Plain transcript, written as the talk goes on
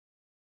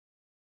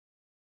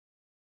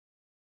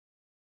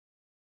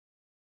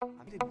I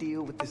made a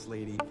deal with this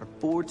lady for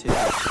 4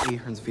 tickets to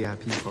Ahern's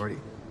VIP party.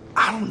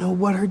 I don't know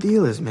what her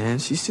deal is, man.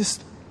 She's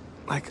just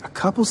like a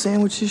couple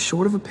sandwiches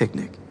short of a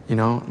picnic, you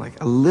know?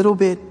 Like a little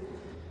bit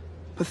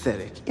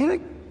pathetic in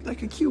a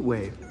cute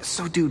way.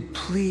 So, dude,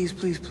 please,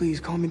 please, please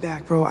call me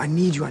back, bro. I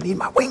need you. I need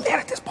my wingman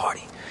at this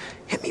party.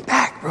 Hit me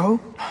back, bro.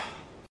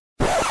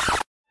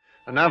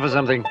 And now for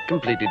something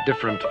completely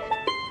different.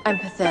 I'm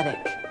pathetic.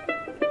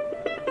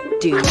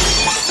 Dude.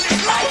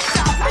 Lights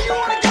out! Now you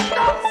wanna get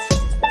nuts?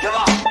 Come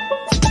on!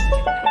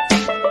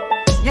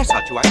 Yes,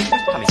 Artu, I was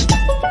just coming.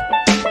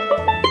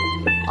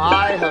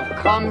 I have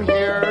come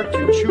here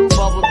to chew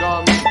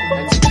bubblegum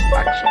and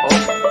wax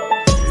off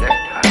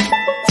left hand.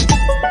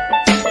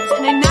 It's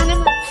an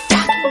inanimate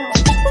fucking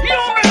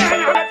You're an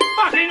inanimate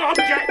fucking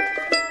object!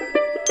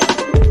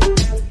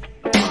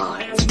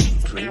 I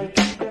drink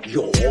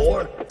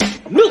your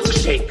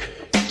milkshake.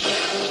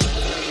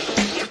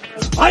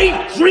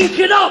 I drink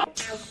it up.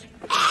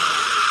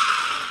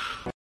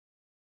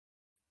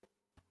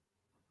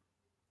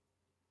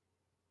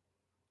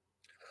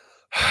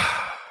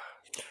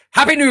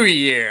 Happy New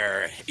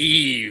Year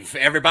Eve,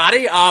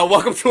 everybody.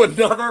 Welcome to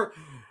another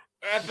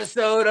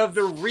episode of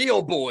The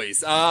Real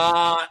Boys.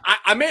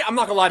 I'm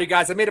not gonna lie to you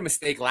guys, I made a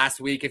mistake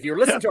last week. If you're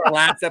listening to our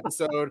last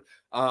episode,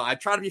 I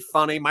try to be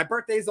funny. My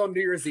birthday's on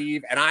New Year's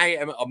Eve, and I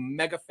am a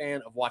mega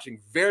fan of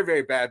watching very,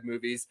 very bad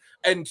movies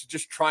and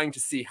just trying to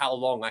see how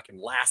long I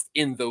can last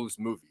in those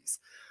movies.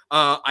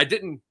 I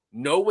didn't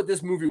know what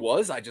this movie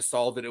was. I just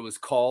saw that it was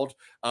called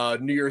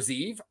New Year's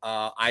Eve.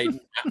 I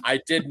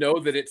did know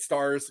that it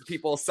stars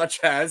people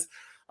such as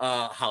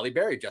Halle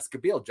Berry, Jessica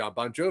Biel, John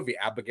Bon Jovi,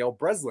 Abigail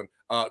Breslin,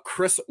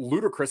 Chris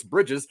Ludacris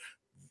Bridges,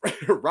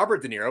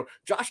 Robert De Niro,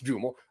 Josh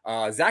Duhamel,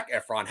 Zac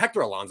Efron,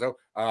 Hector Alonso,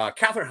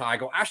 Katherine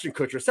Heigl, Ashton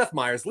Kutcher, Seth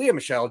Meyers, Leah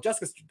Michele,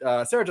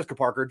 Sarah Jessica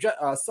Parker,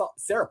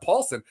 Sarah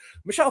Paulson,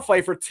 Michelle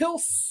Pfeiffer, Till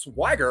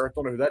Schweiger,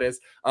 don't know who that is,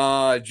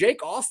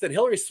 Jake Austin,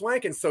 Hilary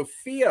Swank, and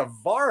Sofia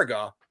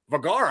Vergara.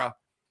 Yeah,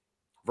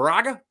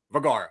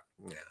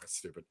 that's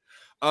stupid.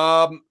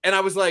 And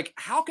I was like,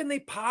 how can they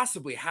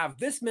possibly have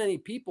this many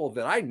people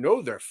that I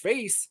know their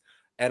face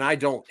and I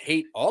don't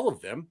hate all of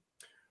them?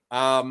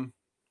 I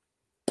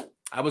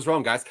was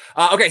wrong, guys.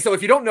 Okay, so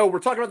if you don't know, we're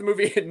talking about the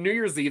movie New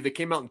Year's Eve that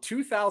came out in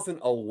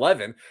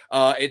 2011.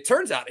 It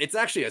turns out it's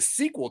actually a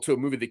sequel to a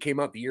movie that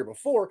came out the year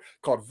before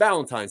called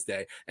Valentine's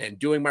Day. And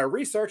doing my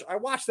research, I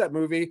watched that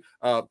movie.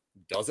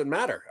 Doesn't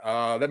matter.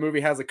 That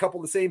movie has a couple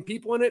of the same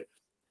people in it.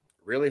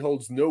 Really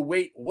holds no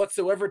weight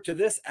whatsoever to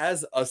this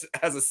as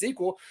a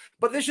sequel.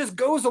 But this just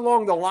goes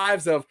along the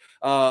lives of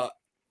I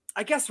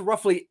guess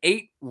roughly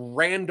 8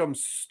 random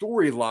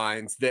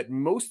storylines that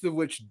most of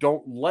which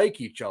don't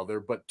like each other,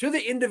 but to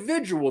the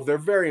individual, they're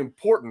very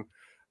important.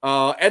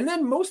 And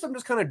then most of them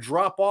just kind of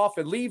drop off.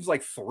 It leaves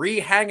like 3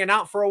 hanging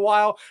out for a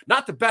while.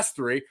 Not the best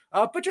 3,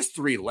 but just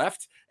 3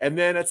 left. And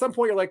then at some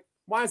point you're like,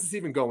 why is this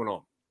even going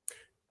on?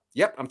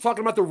 Yep, I'm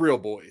talking about The Real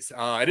Boys.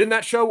 And in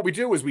that show, what we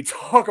do is we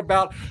talk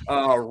about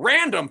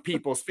random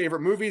people's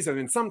favorite movies. And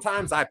then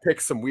sometimes I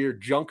pick some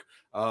weird junk.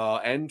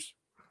 And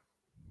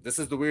this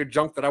is the weird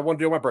junk that I want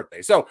to do on my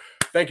birthday. So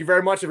thank you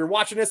very much if you're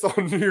watching this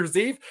on New Year's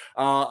Eve.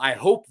 I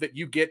hope that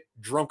you get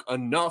drunk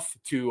enough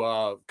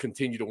to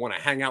continue to want to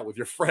hang out with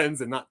your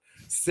friends and not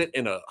sit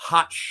in a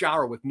hot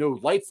shower with no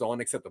lights on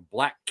except a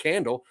black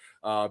candle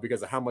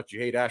because of how much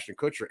you hate Ashton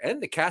Kutcher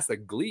and the cast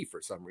of Glee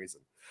for some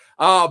reason.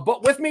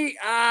 But with me,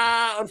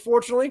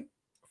 unfortunately,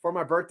 for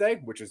my birthday,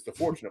 which is the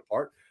fortunate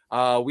part,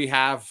 we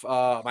have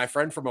my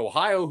friend from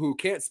Ohio who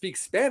can't speak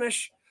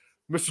Spanish,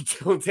 Mr.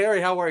 Dylan Terry.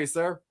 How are you,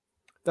 sir?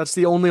 That's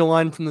the only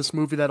line from this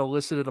movie that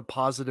elicited a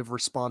positive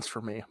response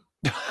from me.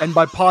 And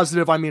by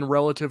positive, I mean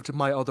relative to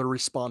my other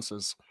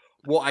responses.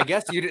 Well, I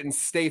guess you didn't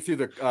stay through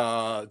the...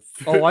 I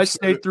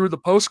stayed through the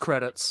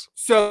post-credits.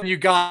 So you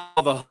got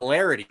all the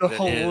hilarity. The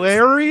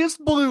hilarious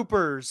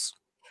bloopers.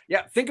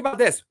 Yeah, think about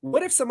this.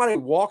 What if somebody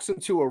walks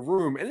into a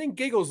room and then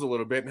giggles a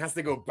little bit and has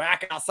to go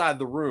back outside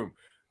the room?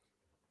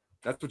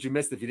 That's what you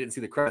missed if you didn't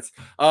see the credits.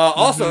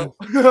 Also,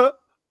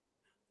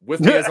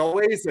 with me as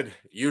always, and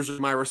usually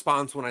my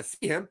response when I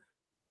see him,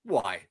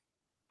 why?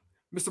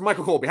 Mr.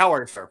 Michael Colby, how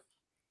are you, sir?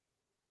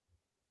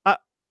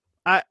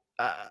 I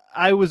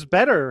was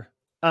better.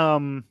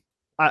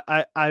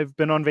 I've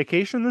been on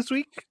vacation this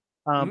week.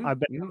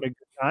 I've been having a good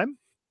time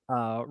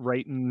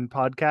writing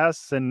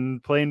podcasts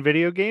and playing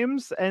video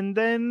games, and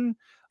then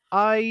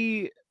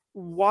I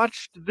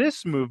watched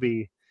this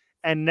movie,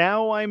 and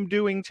now I'm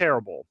doing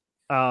terrible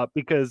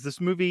because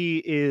this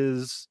movie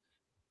is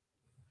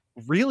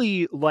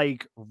really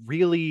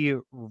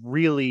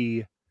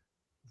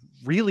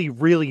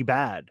really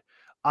bad.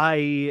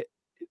 I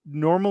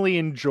normally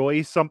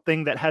enjoy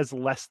something that has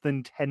less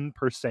than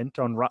 10%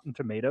 on Rotten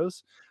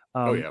Tomatoes.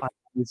 I'm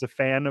always a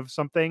fan of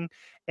something,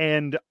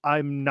 and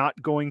I'm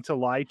not going to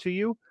lie to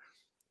you.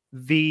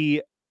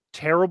 The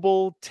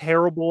terrible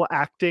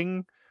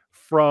acting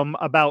from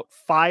about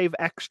 5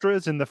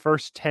 extras in the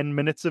first 10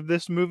 minutes of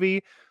this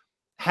movie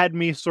had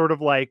me sort of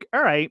like,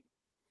 all right,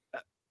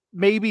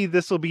 maybe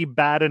this will be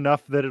bad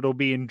enough that it'll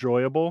be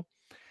enjoyable.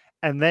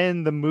 and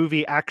then the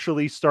movie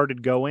actually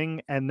started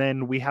going, and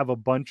then we have a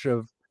bunch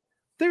of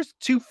there's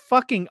 2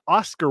 fucking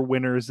Oscar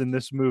winners in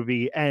this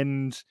movie,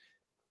 and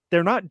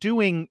they're not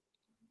doing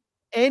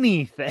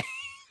anything.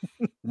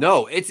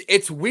 No,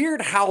 it's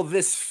weird how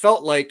this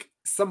felt like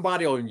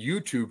somebody on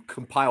YouTube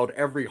compiled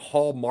every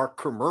Hallmark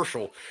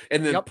commercial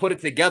and then put it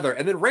together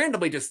and then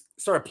randomly just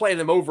started playing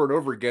them over and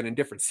over again in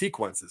different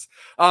sequences.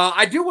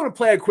 I do want to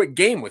play a quick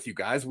game with you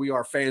guys. We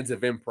are fans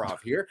of improv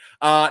here.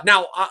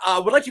 Now,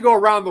 I would like to go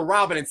around the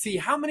robin and see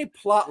how many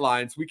plot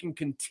lines we can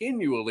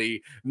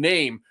continually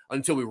name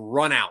until we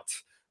run out.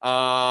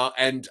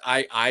 And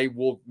I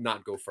will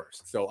not go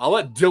first. So I'll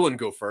let Dylan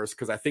go first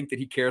because I think that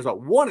he cares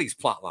about one of these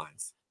plot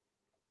lines.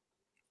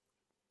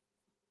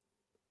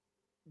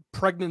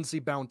 Pregnancy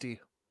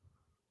bounty.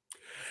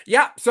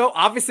 Yeah, so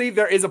obviously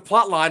there is a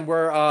plot line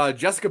where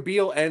Jessica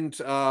Biel and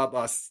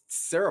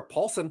Sarah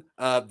Paulson,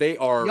 they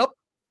are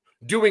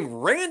doing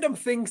random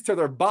things to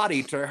their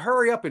body to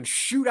hurry up and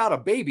shoot out a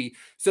baby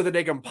so that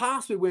they can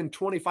possibly win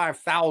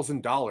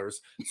 $25,000.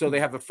 So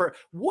they have the first.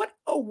 What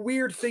a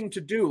weird thing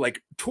to do,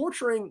 like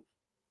torturing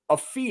a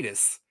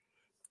fetus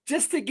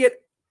just to get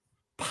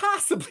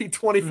possibly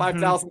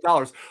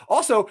 $25,000.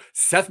 Also,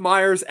 Seth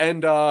Meyers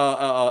and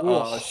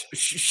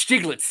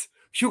Stiglitz,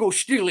 Hugo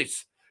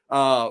Stiglitz.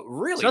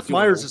 Really, Seth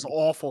Meyers is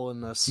awful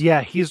in this.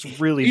 Yeah, he's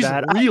really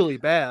bad. Really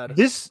bad.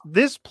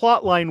 This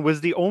plot line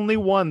was the only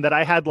one that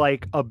I had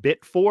like a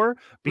bit for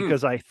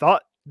because I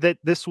thought that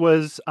this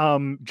was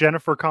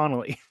Jennifer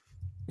Connelly.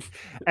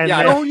 And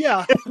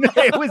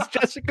it was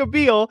Jessica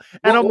Biel,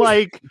 and I'm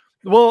like,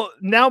 well,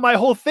 now my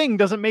whole thing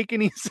doesn't make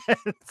any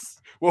sense.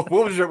 Well,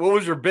 what was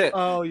your bit?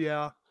 Oh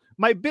yeah.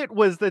 My bit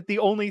was that the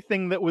only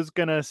thing that was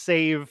going to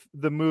save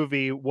the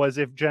movie was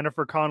if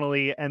Jennifer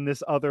Connelly and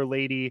this other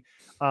lady,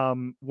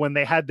 when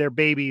they had their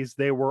babies,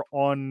 they were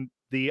on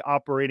the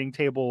operating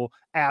table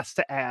ass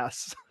to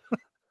ass.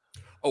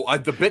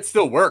 The bit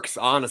still works,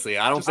 honestly.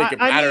 I don't think it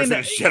matters that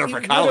it's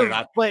Jennifer Connelly.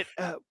 But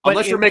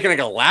unless you're making like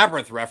a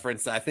Labyrinth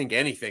reference, I think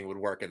anything would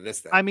work in this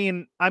thing. I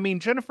mean,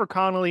 Jennifer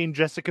Connelly and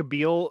Jessica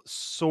Biel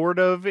sort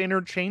of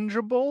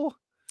interchangeable.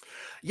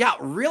 Yeah,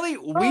 really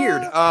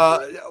weird.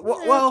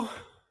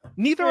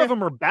 Neither of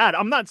them are bad.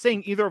 I'm not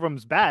saying either of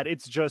them's bad.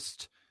 It's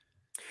just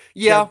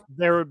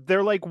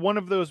they're like one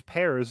of those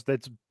pairs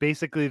that's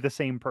basically the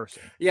same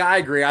person. Yeah, I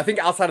agree. I think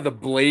outside of the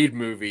Blade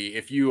movie,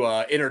 if you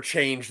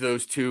interchange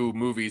those two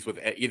movies with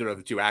either of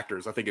the two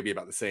actors, I think it'd be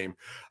about the same.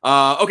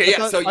 Okay,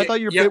 I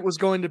thought your bit was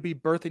going to be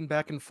birthing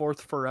back and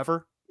forth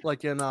forever,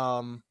 like in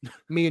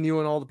Me and You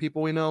and All the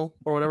People We Know,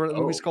 or whatever the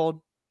movie's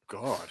called.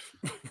 God.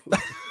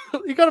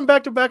 You got them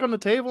back to back on the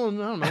table,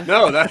 and I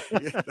don't know.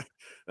 No,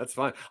 that's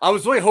fine. I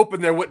was really hoping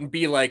there wouldn't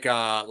be like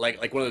one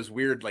of those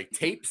weird like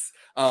tapes,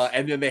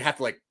 and then they have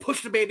to like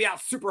push the baby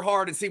out super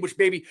hard and see which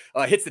baby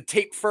hits the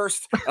tape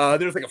first.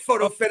 There's like a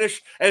photo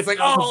finish, and it's like,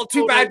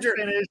 too bad you're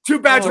it's a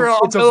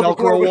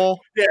Velcro wall.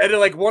 Yeah, and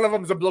then like one of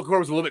them's umbilical cord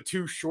was a little bit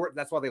too short.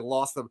 That's why they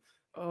lost them.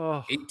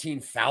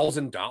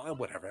 $18,000,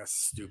 whatever. That's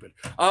stupid.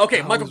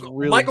 Okay,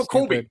 Michael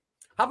Colby.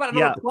 How about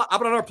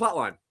another plot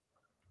line?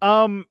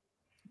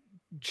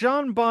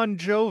 John Bon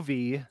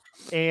Jovi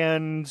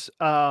and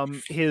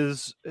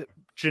his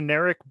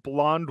generic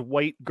blonde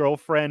white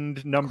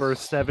girlfriend number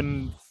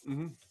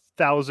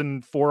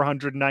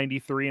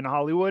 7,493 in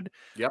Hollywood.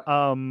 Yep.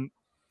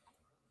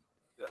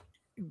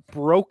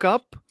 Broke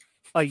up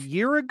a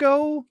year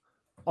ago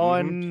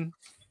on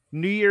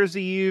New Year's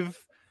Eve.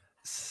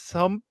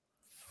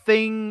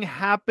 Something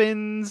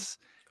happens.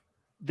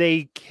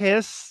 They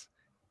kiss,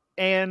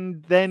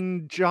 and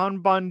then John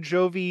Bon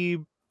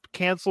Jovi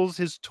cancels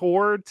his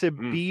tour to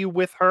be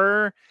with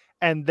her,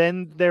 and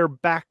then they're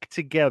back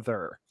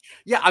together.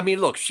 Yeah, I mean,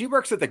 look, she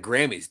works at the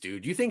Grammys,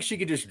 dude. You think she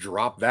could just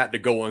drop that to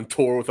go on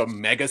tour with a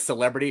mega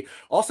celebrity?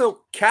 Also,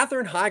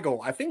 Katherine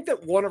Heigl, I think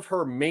that one of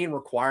her main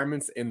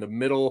requirements in the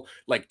middle,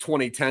 like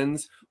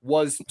 2010s,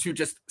 was to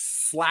just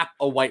slap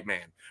a white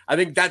man. I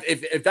think that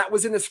if that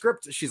was in the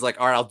script, she's like,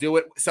 all right, I'll do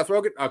it. Seth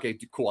Rogen, okay,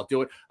 cool, I'll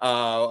do it.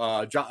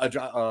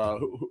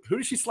 Who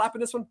did she slap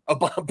in this one? Bon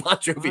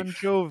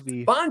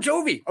Jovi. Bon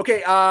Jovi.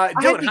 Okay, I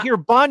had to hear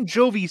Bon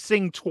Jovi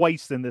sing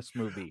twice in this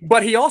movie,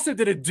 but he also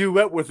did a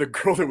duet with a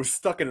girl that was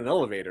stuck in an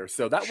elevator,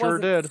 so that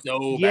wasn't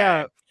so bad.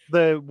 Yeah,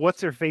 the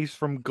what's her face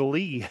from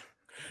Glee.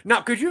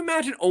 Now, could you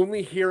imagine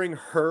only hearing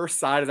her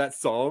side of that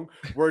song,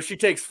 where she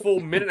takes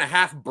full minute and a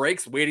half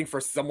breaks waiting for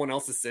someone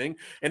else to sing,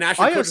 and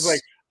Ashton Kutcher's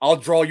like, I'll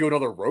draw you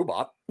another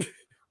robot.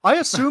 I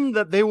assumed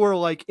that they were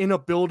like in a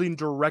building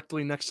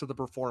directly next to the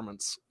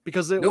performance,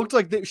 because it looked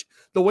like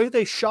the way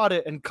they shot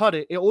it and cut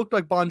it, it looked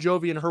like Bon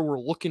Jovi and her were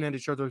looking at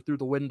each other through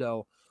the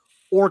window,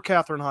 or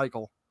Katherine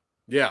Heigl.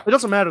 Yeah. It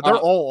doesn't matter. They're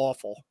all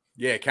awful.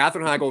 Yeah,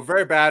 Katherine Heigl,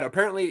 very bad.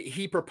 Apparently,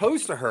 he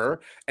proposed to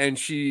her and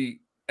she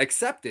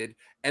accepted,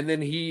 and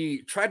then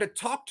he tried to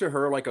talk to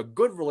her like a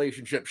good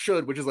relationship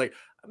should, which is like,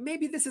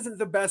 maybe this isn't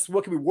the best.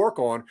 What can we work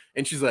on?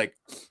 And she's like,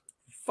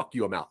 fuck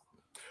you, I'm out.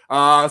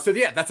 So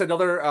yeah, that's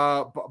another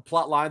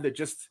plot line that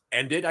just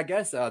ended, I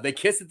guess. They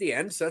kissed at the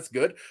end, so that's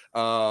good.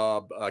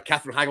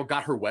 Katherine Heigl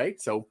got her way,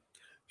 so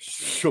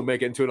she'll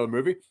make it into another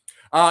movie.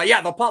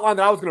 The plot line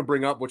that I was going to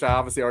bring up, which I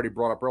obviously already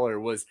brought up earlier,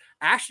 was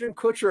Ashton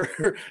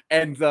Kutcher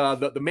and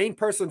the main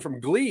person from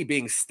Glee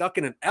being stuck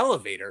in an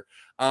elevator.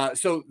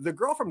 So the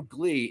girl from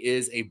Glee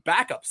is a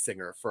backup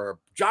singer for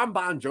John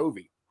Bon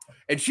Jovi,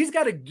 and she's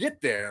got to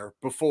get there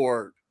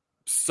before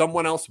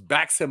someone else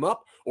backs him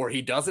up, or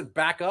he doesn't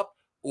back up,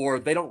 or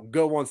they don't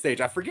go on stage.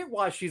 I forget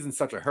why she's in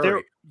such a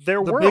hurry.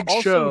 There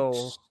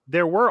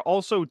were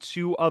also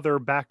 2 other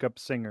backup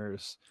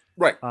singers.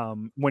 Right.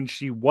 When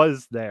she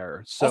was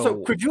there. So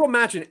also, could you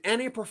imagine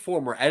any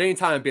performer at any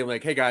time being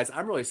like, hey guys,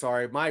 I'm really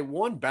sorry. My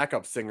one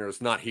backup singer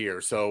is not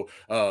here. So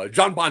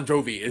John Bon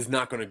Jovi is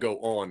not going to go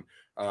on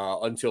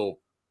until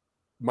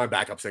my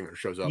backup singer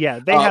shows up. Yeah,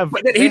 they have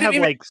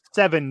like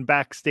 7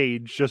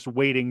 backstage just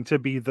waiting to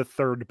be the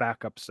 3rd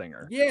backup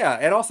singer. Yeah,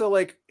 and also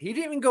like he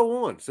didn't even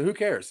go on, so who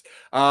cares?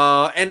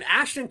 And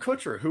Ashton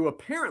Kutcher, who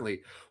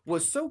apparently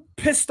was so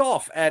pissed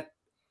off at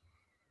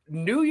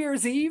New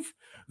Year's Eve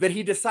that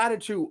he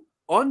decided to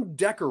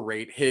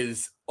undecorate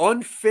his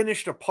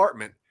unfinished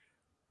apartment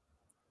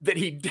that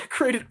he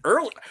decorated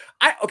early.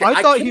 I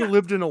thought he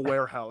lived in a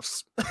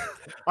warehouse.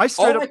 I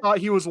straight up thought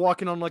he was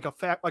walking on like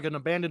an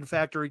abandoned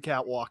factory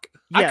catwalk.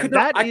 Yeah, I could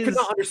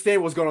not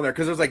understand what's going on there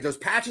because there's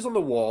patches on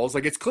the walls.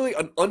 Like it's clearly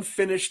an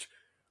unfinished.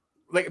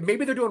 Like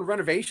maybe they're doing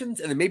renovations,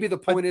 and then maybe the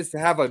point is to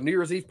have a New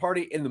Year's Eve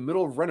party in the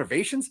middle of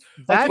renovations.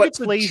 That's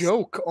a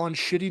joke on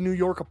shitty New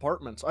York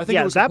apartments. I think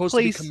it was supposed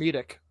to be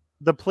comedic.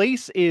 The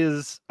place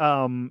is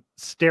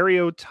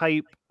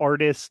stereotype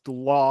artist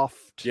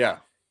loft. Yeah.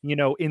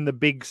 In the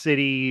big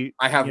city.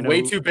 I have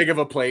way too big of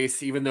a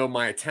place, even though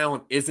my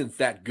talent isn't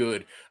that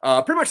good.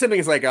 Pretty much something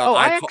is like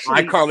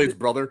iCarly's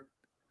brother.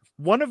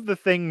 One of the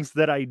things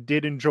that I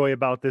did enjoy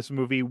about this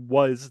movie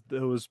was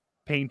those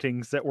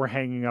paintings that were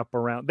hanging up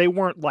around. They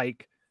weren't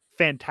like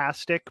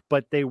fantastic,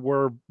 but they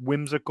were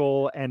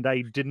whimsical, and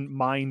I didn't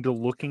mind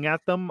looking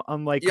at them,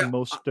 unlike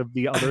most of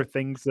the other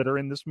things that are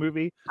in this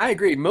movie. I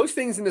agree. Most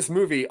things in this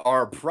movie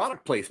are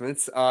product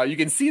placements. You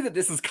can see that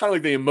this is kind of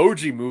like the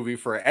emoji movie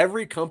for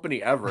every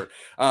company ever.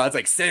 It's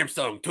like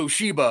Samsung,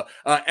 Toshiba,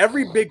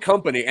 every big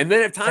company. And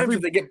then at times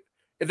if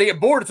they get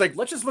bored, it's like,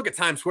 let's just look at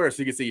Times Square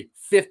so you can see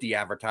 50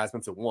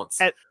 advertisements at once.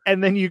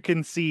 And then you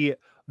can see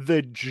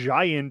the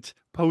giant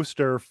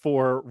poster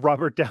for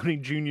Robert Downey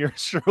Jr.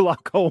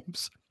 Sherlock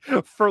Holmes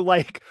for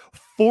like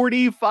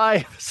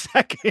 45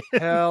 seconds.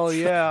 Hell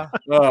yeah.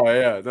 Oh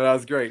yeah, that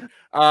was great.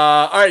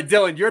 All right,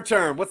 Dylan, your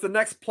turn. What's the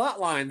next plot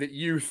line that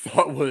you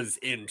thought was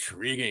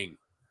intriguing?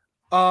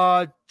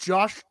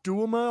 Josh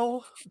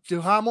Duhamel.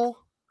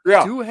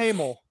 Yeah.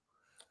 Duhamel.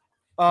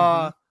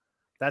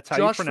 That's how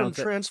Josh you pronounce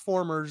from it.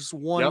 Transformers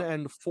 1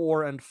 and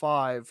 4 and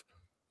 5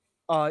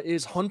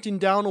 is hunting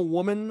down a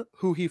woman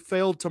who he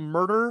failed to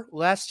murder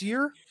last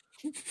year.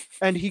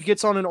 And he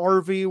gets on an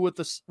RV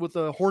with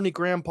a horny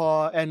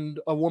grandpa and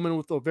a woman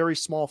with a very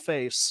small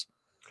face.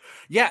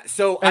 Yeah,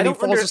 so and he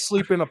falls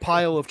asleep in a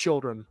pile of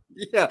children.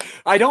 Yeah,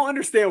 I don't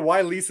understand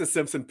why Lisa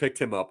Simpson picked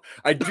him up.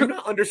 I do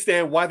not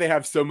understand why they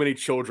have so many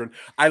children.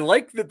 I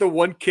like that the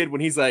one kid, when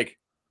he's like,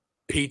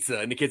 pizza,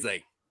 and the kid's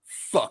like,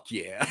 fuck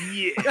yeah.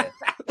 Yeah.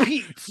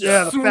 Pizza.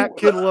 Yeah, the fat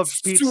kid loves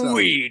pizza.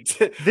 Sweet.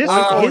 This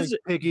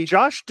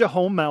Josh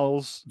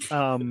Duhamel's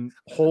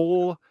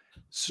whole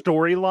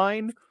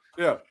storyline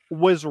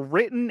was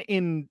written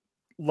in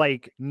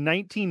like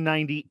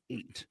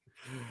 1998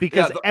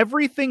 because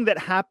everything that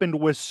happened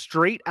was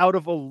straight out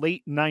of a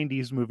late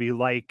 90s movie,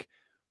 like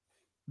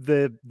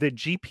the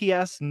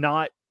GPS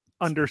not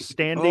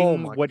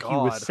understanding what he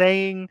was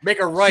saying. Make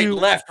a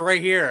left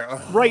right here.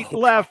 Right,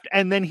 left,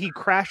 and then he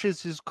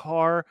crashes his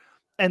car,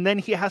 and then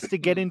he has to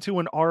get into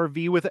an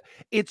RV with it.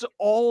 It's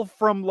all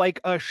from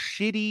like a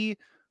shitty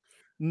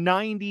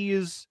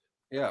 90s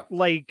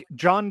like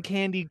John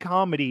Candy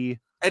comedy.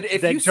 And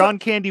if that John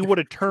Candy would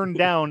have turned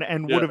down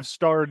and would have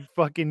starred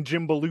fucking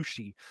Jim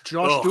Belushi.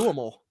 Josh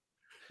Duhamel.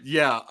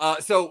 Yeah.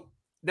 So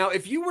now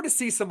if you were to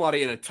see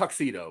somebody in a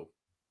tuxedo,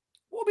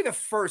 what would be the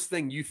first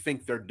thing you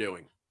think they're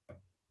doing?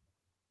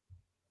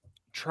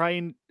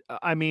 Hunting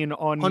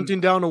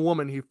down a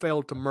woman he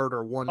failed to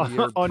murder 1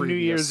 year on previous. New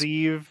Year's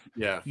Eve.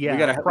 Yeah. We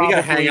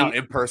gotta hang out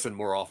in person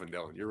more often,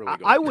 Dylan. You're really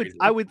going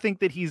I would think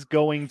that he's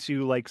going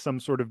to like some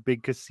sort of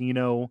big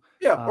casino.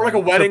 Yeah, or like a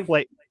wedding.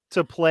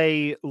 To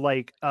play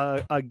like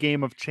a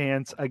game of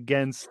chance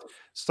against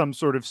some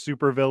sort of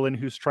supervillain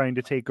who's trying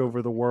to take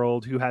over the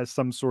world, who has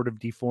some sort of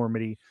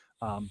deformity.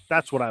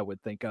 That's what I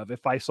would think of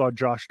if I saw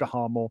Josh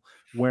Duhamel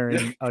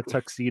wearing a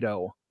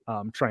tuxedo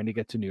trying to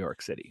get to New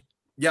York City.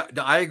 Yeah,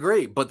 I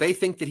agree. But they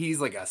think that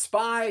he's like a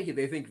spy.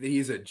 They think that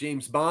he's a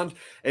James Bond.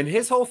 And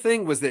his whole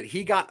thing was that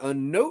he got a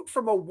note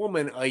from a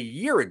woman a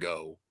year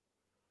ago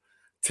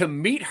to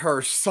meet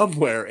her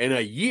somewhere in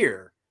a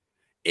year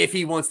if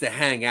he wants to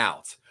hang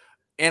out.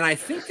 And I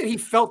think that he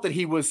felt that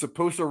he was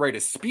supposed to write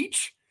a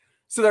speech.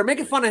 So they're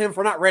making fun of him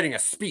for not writing a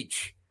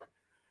speech.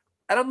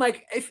 And I'm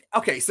like, if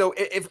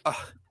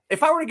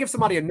I were to give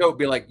somebody a note,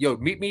 be like, yo,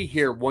 meet me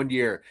here 1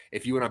 year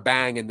if you want to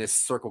bang in this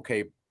Circle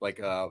K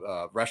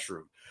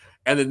restroom.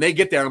 And then they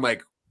get there, I'm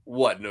like,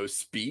 what, no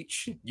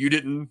speech? You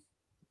didn't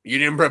You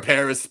didn't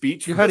prepare a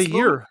speech. You had a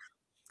year.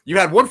 You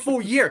had 1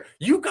 full year.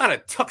 You got a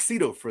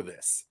tuxedo for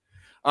this.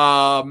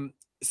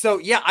 So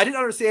yeah, I didn't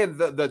understand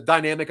the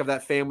dynamic of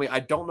that family. I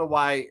don't know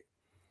why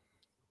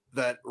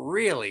that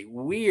really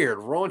weird,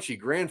 raunchy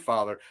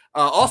grandfather.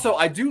 Also,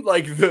 I do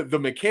like the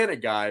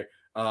mechanic guy.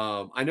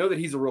 I know that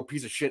he's a real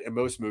piece of shit in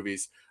most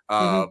movies.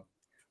 But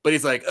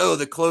he's like, oh,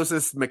 the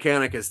closest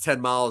mechanic is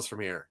 10 miles from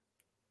here.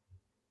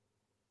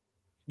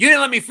 You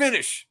didn't let me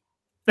finish.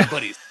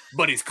 But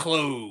he's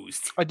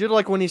closed. I did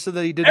like when he said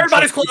that he didn't.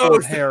 Everybody's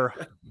closed. Hair.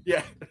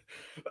 Yeah.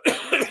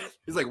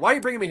 He's like, why are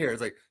you bringing me here?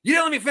 It's like, you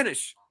didn't let me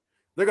finish.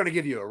 They're going to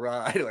give you a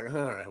ride. Like,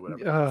 all right,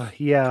 whatever.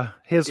 Yeah.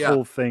 His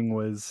whole thing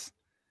was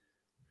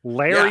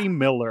Larry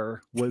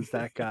Miller was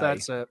that guy.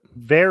 That's it.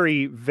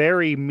 Very,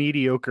 very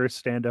mediocre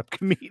stand-up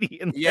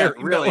comedian. Yeah,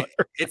 Larry really. Miller.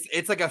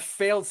 It's like a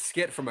failed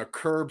skit from a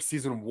Curb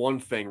season 1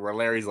 thing where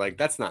Larry's like,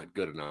 that's not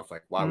good enough.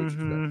 Like, why would you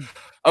do that?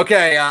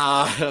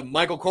 Okay,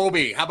 Michael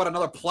Colby, how about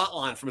another plot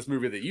line from this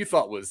movie that you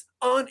thought was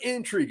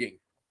unintriguing?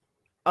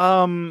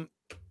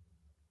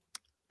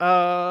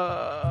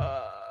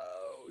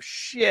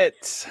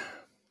 Shit.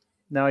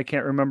 Now I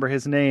can't remember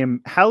his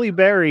name. Halle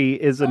Berry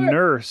is a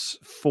nurse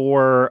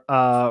for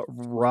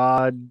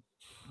Robert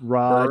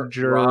De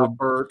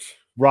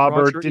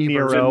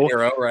Niro,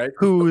 right?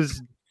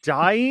 Who's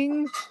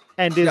dying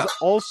and is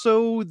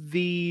also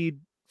the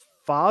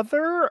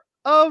father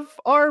of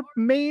our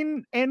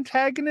main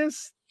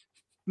antagonist.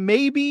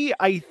 Maybe,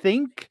 I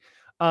think.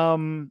 But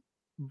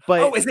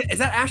is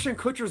that Ashton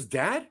Kutcher's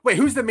dad? Wait,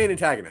 who's the main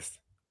antagonist?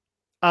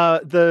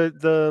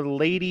 The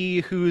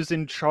lady who's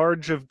in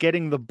charge of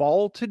getting the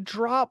ball to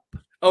drop.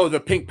 Oh, the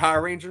pink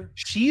Power Ranger?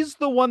 She's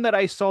the one that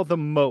I saw the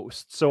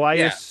most, so I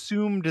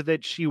assumed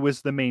that she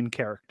was the main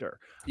character.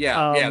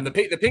 Yeah, the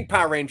pink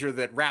Power Ranger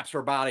that wraps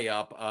her body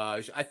up.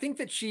 I think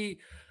that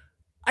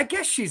I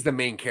guess she's the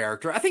main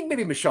character. I think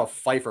maybe Michelle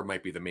Pfeiffer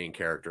might be the main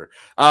character.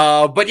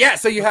 But yeah,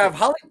 so you have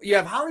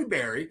Halle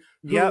Berry,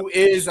 who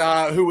is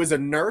a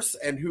nurse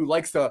and who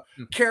likes to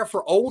care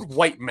for old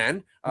white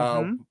men.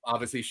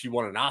 Obviously, she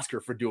won an Oscar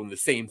for doing the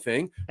same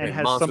thing. And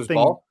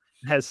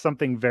has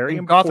something very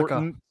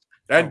important.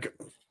 And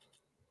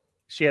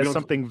she has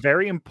something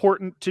very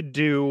important to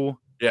do.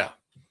 Yeah,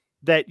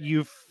 that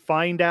you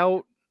find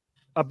out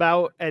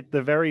about at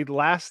the very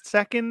last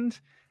second,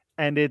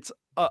 and it's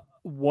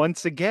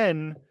once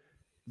again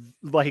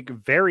like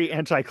very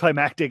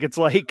anticlimactic. It's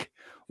like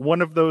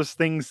one of those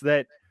things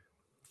that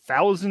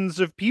thousands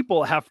of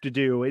people have to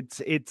do.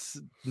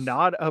 It's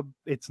not a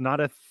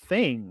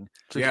thing.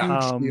 It's a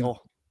huge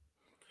deal.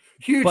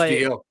 Huge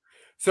deal.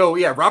 So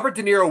yeah, Robert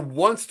De Niro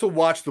wants to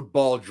watch the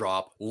ball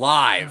drop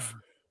live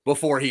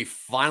before he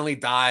finally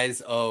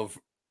dies of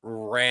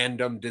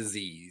random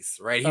disease,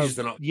 right? He's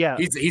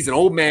he's an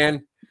old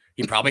man.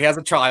 He probably has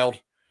a child.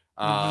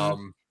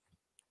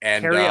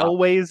 And Carrie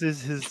Elways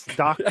is his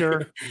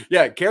doctor.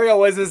 Yeah, Carrie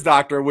Elways is his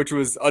doctor, which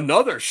was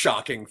another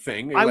shocking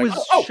thing. I was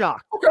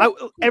shocked. Okay.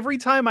 Every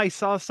time I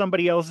saw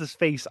somebody else's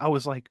face, I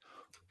was like,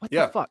 what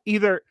the fuck?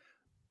 Either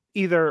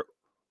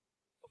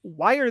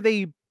why are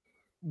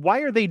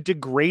they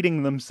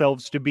degrading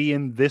themselves to be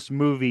in this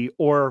movie,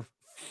 or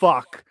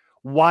fuck,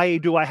 why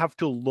do I have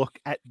to look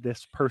at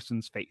this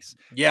person's face?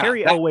 Yeah,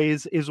 Carrie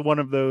Elways is one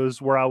of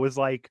those where I was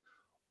like,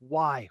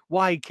 why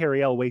Carrie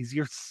Elways?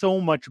 You're so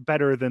much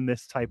better than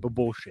this type of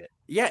bullshit.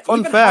 Yeah.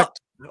 Fun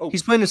fact,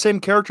 he's playing the same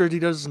character that he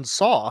does in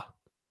Saw.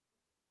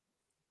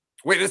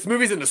 Wait, this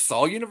movie's in the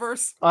Saw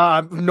universe?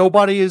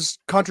 Nobody has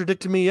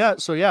contradicted me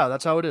yet, so yeah,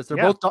 that's how it is.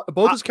 They're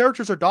both his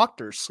characters are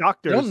doctors.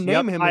 Doctors. They don't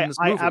name him in this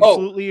movie. I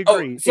absolutely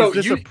agree. So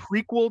is this a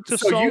prequel to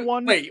Saw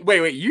 1?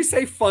 Wait. You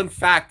say fun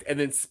fact and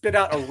then spit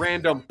out a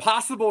random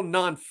possible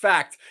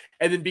non-fact,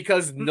 and then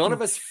because none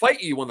of us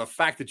fight you on the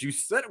fact that you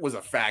said it was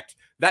a fact,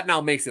 that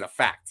now makes it a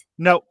fact.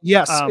 No.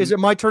 Yes. Is it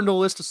my turn to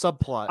list a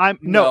subplot?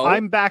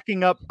 I'm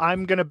backing up.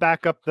 I'm going to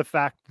back up the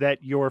fact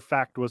that your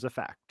fact was a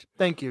fact.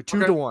 Thank you.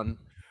 2-1.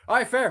 All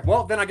right, fair.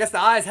 Well, then I guess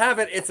the eyes have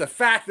it. It's a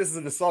fact. This is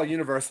in the Saw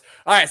universe.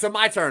 All right, so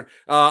my turn.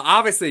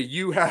 Obviously,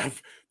 you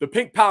have the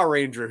pink Power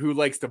Ranger who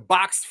likes to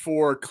box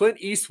for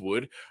Clint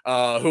Eastwood,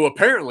 who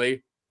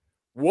apparently,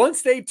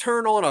 once they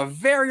turn on a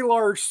very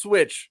large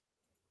switch,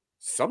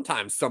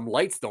 sometimes some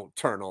lights don't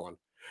turn on.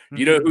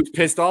 You know who's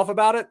pissed off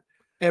about it?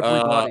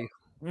 Everybody.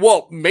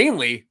 Well,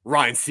 mainly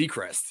Ryan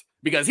Seacrest,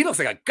 because he looks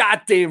like a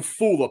goddamn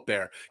fool up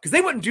there. Because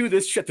they wouldn't do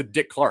this shit to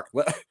Dick Clark.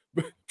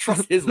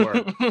 Trust his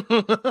word.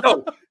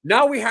 So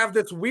now we have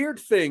this weird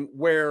thing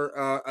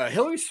where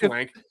Hilary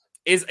Swank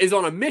is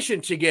on a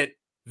mission to get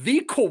the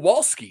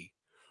Kowalski,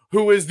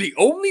 who is the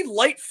only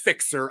light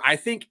fixer, I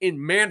think,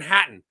 in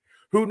Manhattan,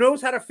 who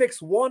knows how to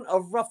fix one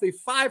of roughly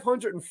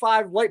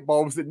 505 light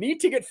bulbs that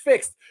need to get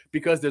fixed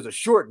because there's a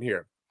short in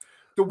here.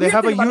 They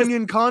have a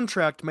union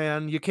contract,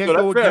 man. You can't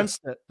go against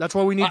it. That's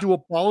why we need to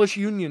abolish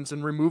unions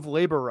and remove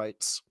labor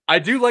rights. I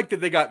do like that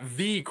they got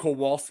the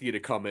Kowalski to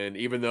come in,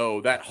 even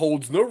though that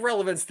holds no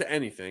relevance to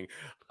anything.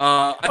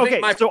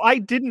 So I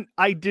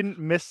didn't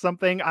miss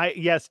something.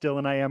 Yes,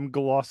 Dylan, I am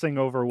glossing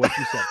over what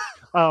you said.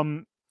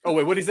 Oh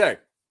wait, what did he say?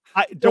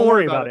 Don't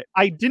worry about it.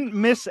 I didn't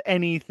miss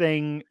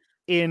anything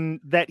in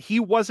that he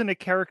wasn't a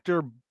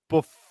character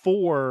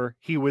before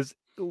he was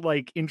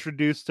like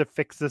introduced to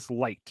fix this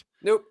light.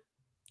 Nope.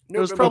 There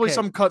was probably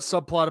some cut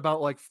subplot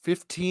about like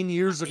 15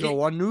 years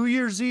ago on New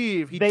Year's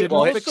Eve. He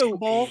didn't fix the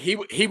ball.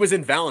 He was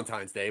in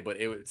Valentine's Day, but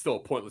it was still a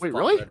pointless. Wait,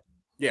 really?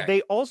 Yeah.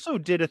 They also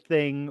did a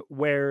thing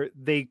where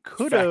they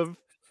could have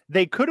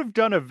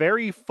done a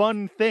very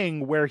fun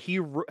thing where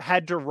he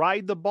had to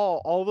ride the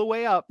ball all the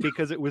way up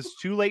because it was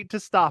too late to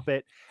stop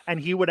it, and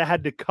he would have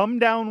had to come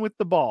down with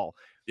the ball.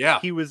 Yeah,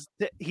 he was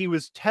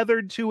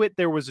tethered to it.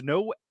 There was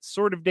no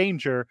sort of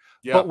danger.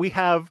 Yeah. But we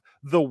have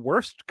the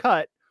worst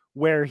cut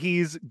where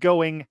he's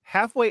going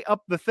halfway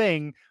up the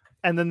thing,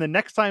 and then the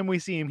next time we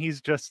see him, he's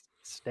just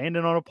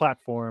standing on a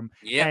platform.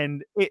 Yeah.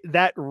 And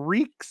that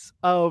reeks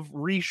of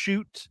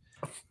reshoot.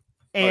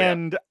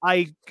 And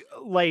I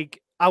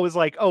was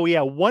like, oh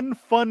yeah, one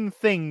fun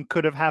thing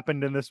could have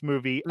happened in this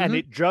movie, and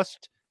it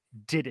just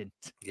didn't.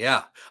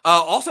 Yeah.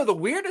 Also, the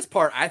weirdest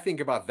part I think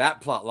about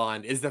that plot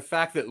line is the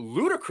fact that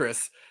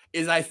Ludacris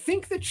is, I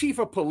think, the chief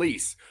of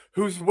police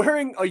who's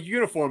wearing a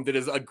uniform that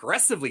is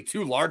aggressively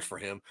too large for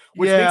him,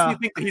 which makes me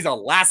think that he's a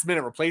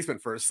last-minute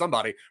replacement for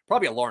somebody,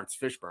 probably a Lawrence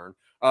Fishburne,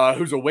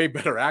 who's a way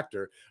better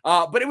actor.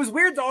 But it was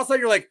weird to all of a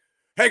sudden you're like,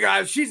 hey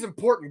guys, she's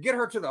important. Get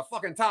her to the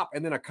fucking top.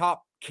 And then a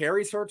cop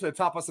carries her to the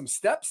top of some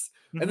steps.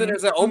 And then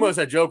there's almost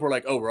a joke where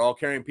like, oh, we're all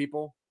carrying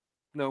people.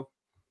 No.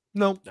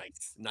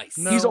 Nice.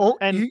 No.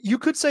 You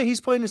could say he's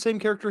playing the same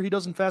character he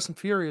does in Fast and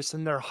Furious,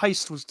 and their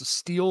heist was to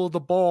steal the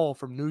ball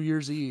from New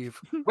Year's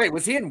Eve. Wait,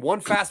 was he in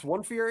One Fast,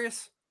 One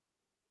Furious?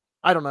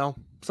 I don't know.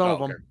 Some of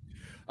them.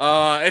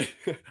 I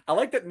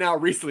like that now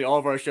recently all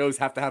of our shows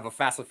have to have a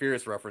Fast and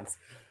Furious reference.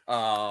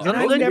 I've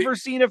never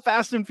seen a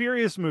Fast and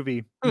Furious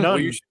movie. None.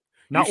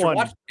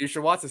 Well, you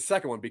should watch the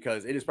second one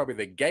because it is probably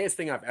the gayest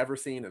thing I've ever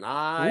seen, and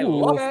I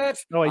love it.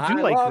 No, I do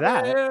like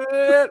that.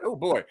 It. Oh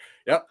boy,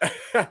 yep.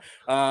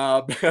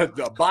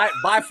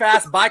 Buy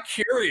fast, buy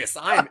curious.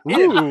 I am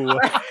in.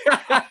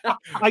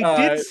 I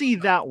did see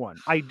that one.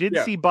 I did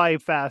see Buy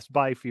Fast,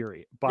 Buy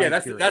Fury.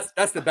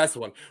 That's the best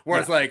one. Where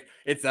it's like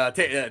it's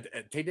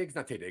Tay Diggs,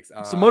 not Tay Diggs.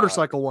 It's a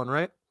motorcycle one,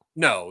 right?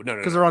 No.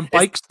 Because they're on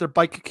bikes. They're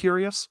bike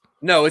curious.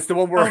 No, it's the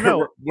one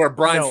where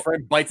Brian's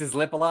friend bites his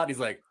lip a lot. He's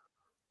like,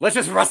 let's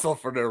just wrestle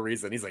for no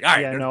reason. He's like, all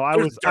right. Yeah, no, I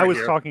was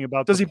talking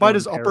about. Does he bite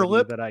his upper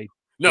lip?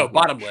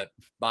 Bottom lip.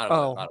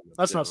 Bottom lip.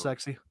 That's not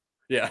sexy.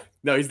 Yeah,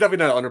 no, he's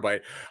definitely not an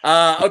underbite.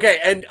 Okay,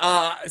 and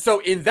so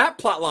in that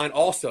plot line,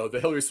 also the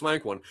Hilary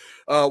Swank one,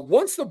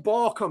 once the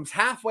ball comes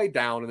halfway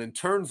down and then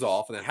turns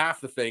off, and then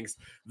half the things,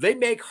 they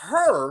make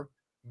her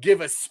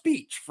give a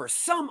speech for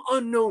some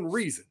unknown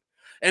reason,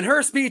 and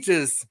her speech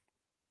is,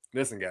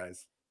 "Listen,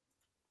 guys,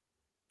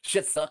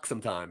 shit sucks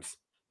sometimes."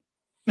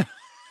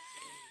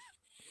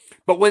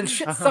 But when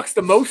shit sucks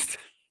the most,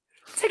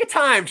 take a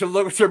time to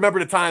remember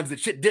the times that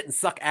shit didn't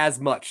suck as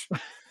much.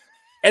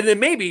 And then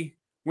maybe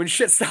when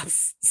shit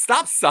stops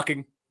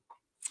sucking,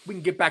 we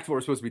can get back to what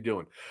we're supposed to be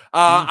doing.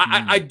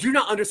 I do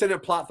not understand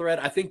that plot thread.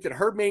 I think that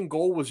her main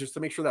goal was just to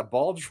make sure that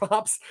ball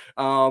drops.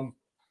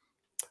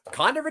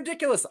 Kind of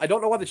ridiculous. I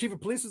don't know why the chief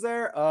of police was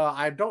there.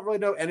 I don't really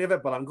know any of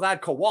it, but I'm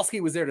glad Kowalski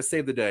was there to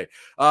save the day.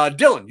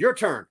 Dylan, your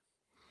turn.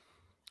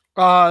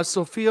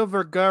 Sofia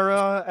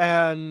Vergara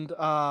and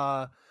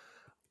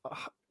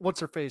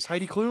what's her face?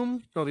 Heidi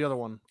Klum? No, the other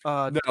one.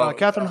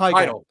 Katherine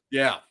Heigl.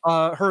 Yeah.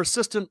 Her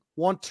assistant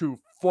want to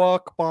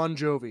fuck Bon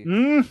Jovi.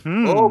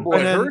 Mm-hmm. Oh boy,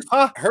 and then,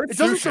 it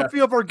doesn't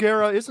Sofia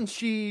Vergara, isn't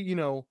she,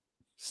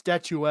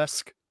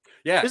 statuesque?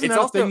 Yeah, isn't that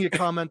also a thing you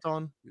comment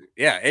on?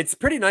 Yeah, it's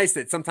pretty nice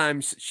that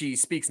sometimes she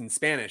speaks in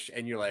Spanish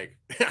and you're like,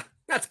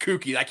 that's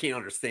kooky. I can't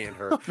understand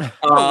her.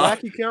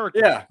 Wacky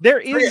character. Yeah, there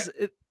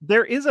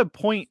is a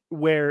point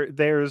where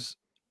there's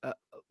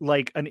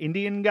like an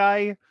Indian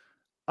guy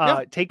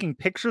taking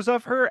pictures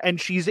of her, and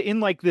she's in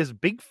like this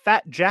big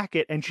fat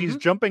jacket, and she's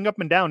jumping up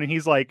and down, and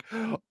he's like,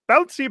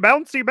 bouncy,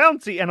 bouncy,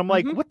 bouncy. And I'm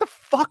like, what the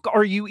fuck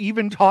are you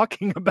even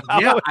talking about?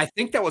 Yeah, I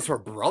think that was her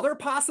brother,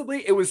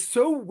 possibly. It was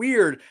so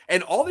weird.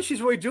 And all that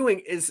she's really doing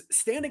is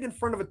standing in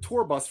front of a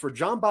tour bus for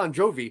John Bon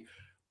Jovi,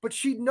 but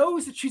she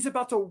knows that she's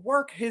about to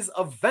work his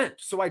event.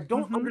 So I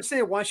don't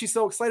understand why she's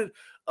so excited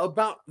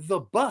about the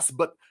bus,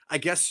 but I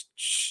guess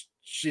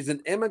she's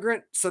an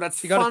immigrant, so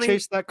that's you gotta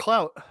chase that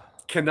clout.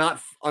 Cannot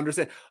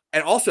understand.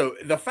 And also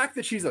the fact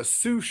that she's a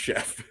sous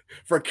chef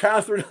for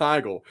Katherine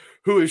Heigl,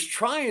 who is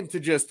trying to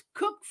just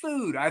cook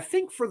food, I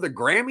think for the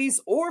Grammys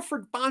or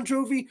for Bon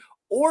Jovi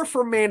or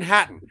for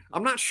Manhattan.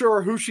 I'm not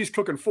sure who she's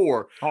cooking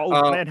for. All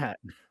of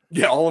Manhattan.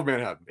 Yeah, all of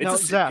Manhattan. It's now, a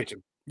Zach,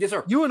 kitchen. Yes,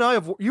 sir. You and I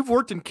you've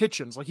worked in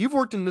kitchens. Like you've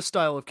worked in this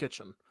style of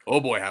kitchen. Oh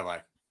boy, have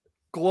I.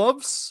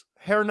 Gloves,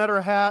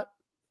 hairnetter hat,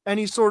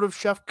 any sort of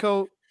chef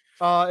coat,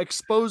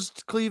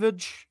 exposed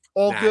cleavage,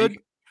 all good.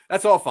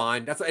 That's all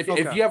fine. That's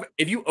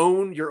if you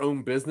own your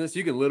own business,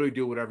 you can literally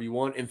do whatever you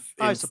want.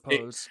 I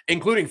suppose,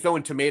 including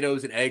throwing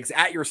tomatoes and eggs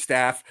at your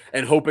staff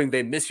and hoping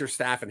they miss your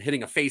staff and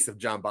hitting a face of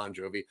John Bon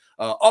Jovi.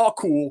 All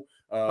cool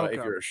if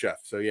you're a chef.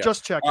 So yeah,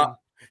 just checking.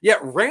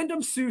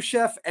 Random sous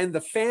chef and the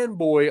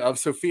fanboy of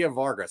Sofia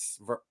Vargas.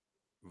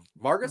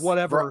 Vargas,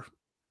 whatever.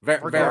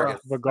 Vergara.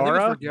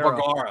 Vergara.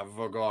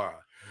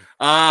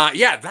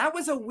 Yeah, that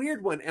was a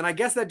weird one. And I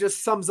guess that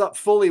just sums up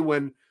fully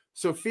when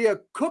Sophia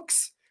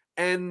cooks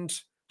and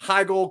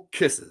Heigl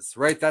kisses,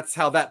 right? That's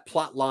how that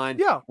plot line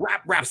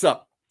wraps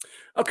up.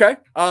 Okay.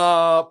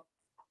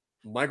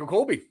 Michael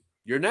Colby,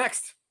 you're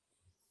next.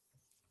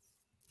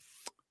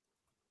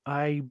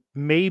 I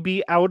may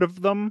be out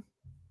of them.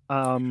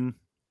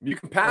 You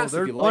can pass.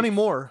 There's if you plenty like.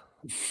 more.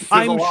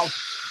 I'm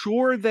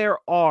sure there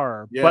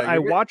are, but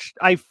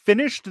I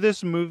finished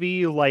this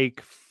movie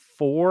like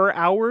 4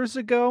 hours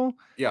ago.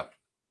 Yeah.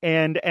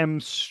 And am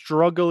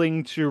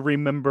struggling to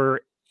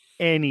remember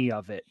any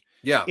of it.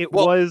 Yeah. It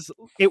was,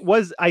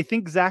 I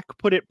think Zach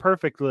put it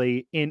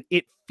perfectly in,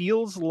 it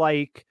feels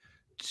like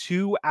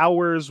 2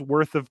 hours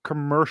worth of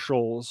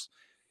commercials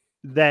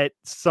that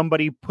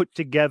somebody put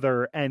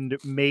together and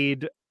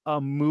made a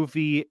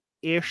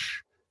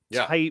movie-ish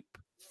type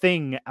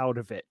thing out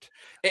of it.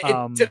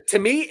 To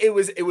me, it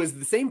was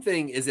the same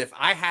thing as if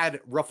I had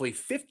roughly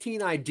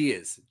 15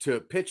 ideas to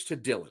pitch to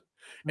Dylan.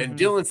 And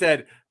Dylan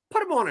said,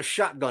 put him on a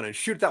shotgun and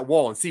shoot that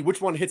wall and see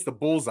which one hits the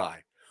bullseye.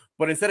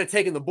 But instead of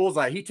taking the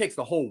bullseye, he takes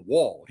the whole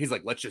wall. He's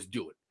like, let's just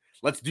do it.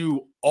 Let's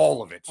do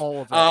all of it.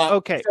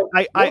 Okay. So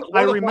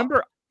I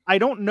remember, I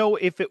don't know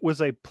if it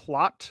was a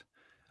plot,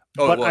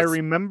 but I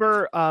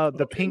remember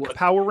the Pink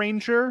Power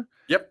Ranger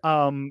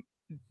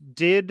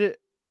did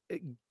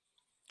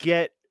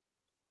get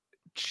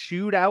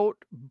chewed out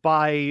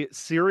by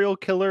serial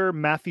killer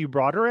Matthew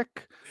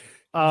Broderick.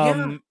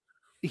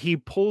 He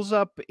pulls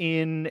up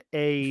in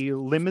a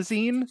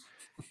limousine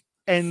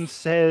and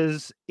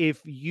says, if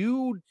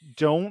you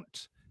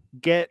don't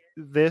get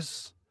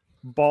this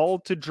ball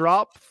to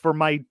drop for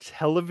my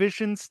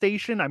television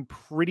station, I'm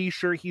pretty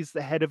sure he's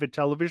the head of a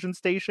television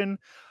station,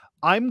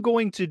 I'm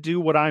going to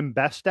do what I'm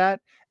best at,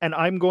 and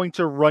I'm going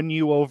to run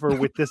you over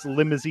with this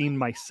limousine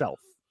myself.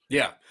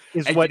 Yeah.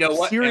 Is what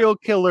serial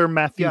killer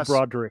Matthew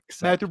Broderick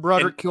said. Matthew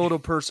Broderick killed a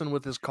person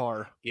with his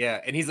car.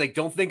 Yeah. And he's like,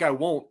 don't think I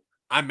won't.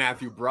 I'm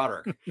Matthew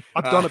Broderick.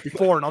 I've done it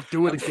before and I'll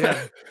do it again.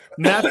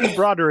 Matthew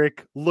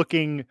Broderick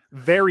looking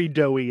very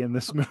doughy in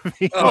this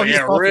movie. Oh,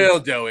 yeah, real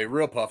doughy,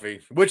 real puffy,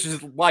 which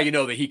is why you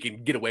know that he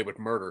can get away with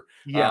murder.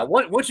 Yeah.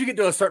 Once you get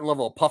to a certain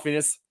level of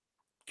puffiness,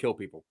 kill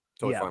people.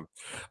 Totally fine.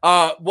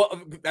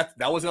 Well,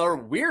 that was another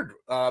weird.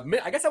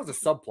 I guess that was a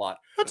subplot.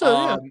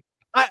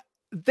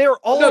 They're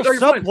all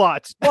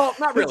subplots. Well,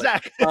 not really.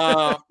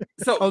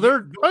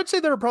 I'd say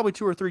there are probably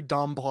 2 or 3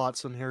 Dom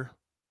plots in here.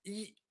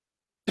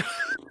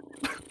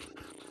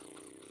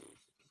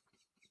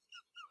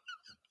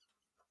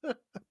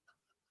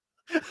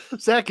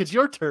 Zach, it's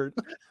your turn.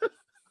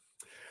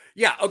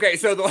 Yeah. Okay.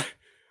 So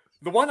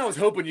the one I was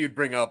hoping you'd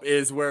bring up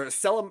is where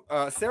Sarah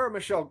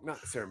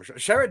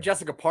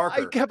Jessica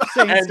Parker. I kept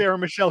saying Sarah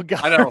Michelle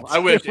Gellar. I know. I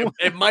wish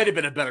it might have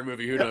been a better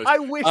movie. Who knows? I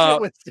wish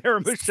it was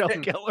Sarah Michelle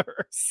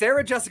Gellar.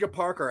 Sarah Jessica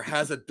Parker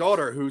has a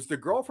daughter who's the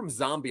girl from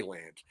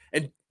Zombieland,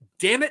 and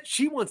damn it,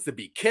 she wants to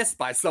be kissed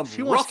by some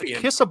ruffian. Wants to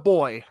kiss a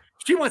boy.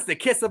 She wants to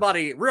kiss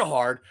somebody real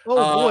hard.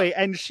 Oh boy,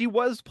 and she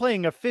was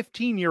playing a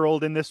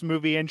 15-year-old in this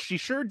movie, and she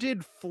sure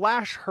did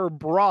flash her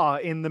bra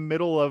in the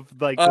middle of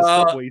like the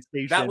subway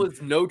station. That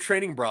was no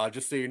training bra,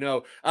 just so you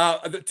know.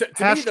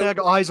 Hashtag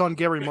eyes on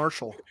Gary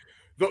Marshall.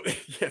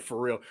 Yeah, for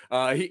real.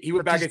 He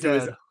went back into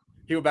his.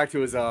 He went back to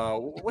his.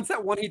 What's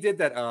that one he did?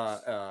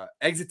 That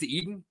Exit to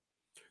Eden.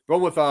 The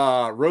one with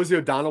Rosie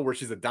O'Donnell, where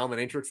she's a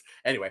dominatrix.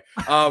 Anyway,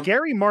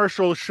 Gary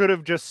Marshall should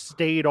have just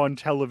stayed on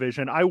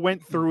television. I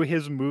went through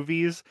his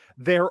movies;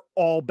 they're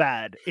all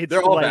bad.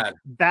 They're all like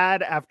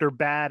bad after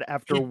bad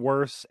after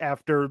worse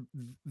after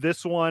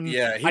this one.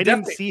 Yeah, I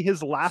didn't see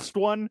his last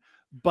one,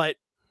 but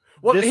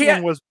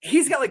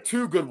he's got like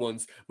 2 good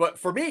ones. But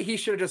for me, he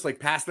should have just like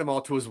passed them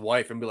all to his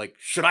wife and be like,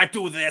 "Should I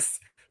do this,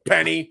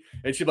 Penny?"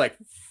 And she'd be like,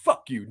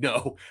 "Fuck you,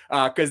 no,"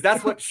 because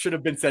that's what should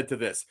have been said to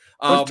this.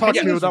 Talk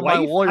to me without my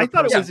lawyer. I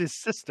thought it was his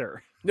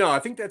sister. No, I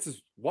think that's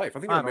his wife. I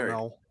think they're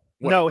married.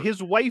 No,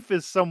 his wife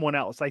is someone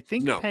else. I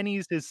think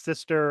Penny's his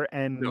sister,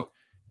 and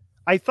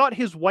I thought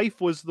his wife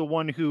was the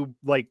one who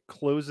like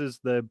closes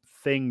the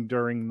thing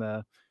during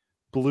the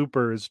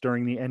bloopers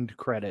during the end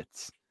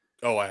credits.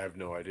 Oh, I have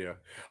no idea.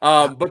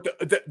 But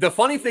the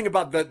funny thing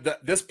about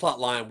this plot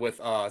line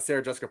with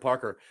Sarah Jessica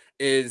Parker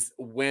is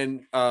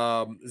when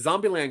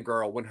Zombieland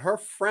girl, when her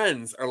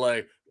friends are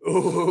like,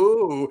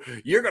 "Ooh,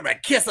 you're gonna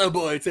kiss a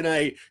boy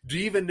tonight. Do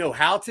you even know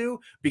how to?"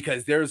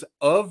 Because there's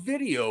a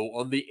video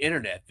on the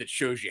internet that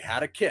shows you how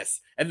to kiss.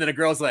 And then a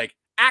girl's like,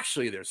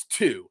 "Actually, there's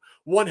 2.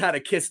 One how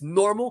to kiss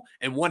normal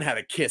and one how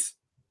to kiss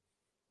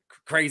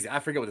crazy." I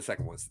forget what the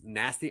second was.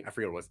 Nasty. I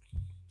forget what it was.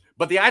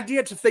 But the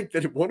idea to think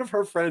that one of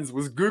her friends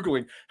was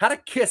Googling how to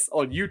kiss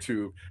on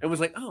YouTube and was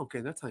like, "Oh,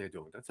 okay, that's how you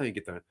do it. That's how you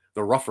get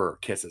the rougher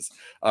kisses,"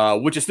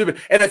 which is stupid.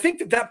 And I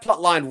think that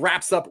plot line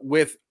wraps up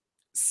with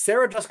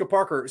Sarah Jessica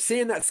Parker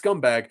seeing that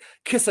scumbag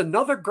kiss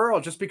another girl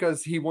just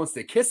because he wants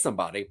to kiss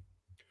somebody,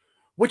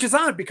 which is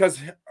odd because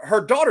her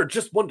daughter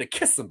just wanted to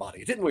kiss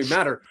somebody. It didn't really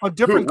matter. A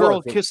different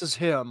girl kisses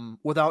him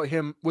without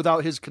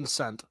his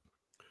consent.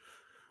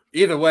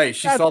 Either way,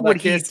 she That's saw what that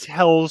kiss. he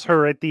tells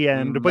her at the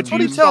end, but That's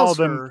what you he saw tells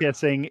them her.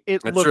 kissing.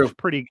 It That's looked true.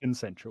 pretty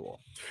consensual.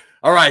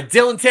 All right,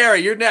 Dylan Terry,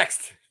 you're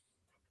next.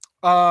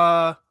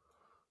 Sarah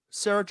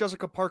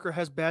Jessica Parker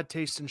has bad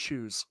taste in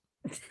shoes.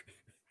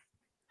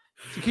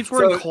 She keeps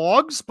wearing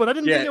clogs, but I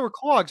didn't think they were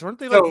clogs. Aren't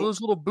they like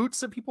those little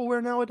boots that people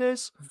wear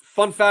nowadays?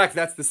 Fun fact,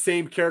 that's the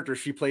same character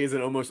she plays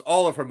in almost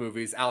all of her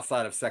movies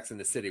outside of Sex and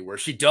the City, where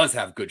she does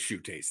have good shoe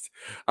taste.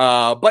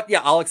 But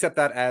yeah, I'll accept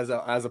that as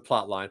a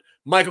plot line.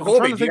 Michael I'm Colby,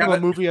 trying to think of a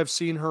movie I've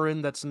seen her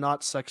in that's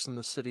not Sex and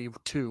the City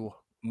 2.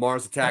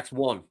 Mars Attacks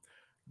 1.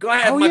 Go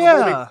ahead, Oh, Michael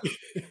yeah.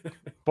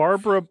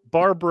 Colby.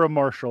 Barbara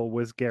Marshall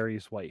was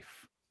Gary's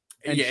wife.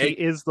 And Yeah, she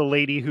is the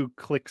lady who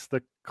clicks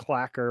the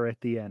clacker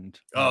at the end.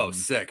 Oh,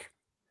 sick.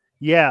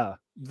 Yeah,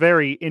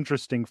 very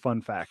interesting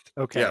fun fact.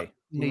 Okay.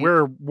 Neat.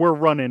 We're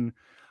running.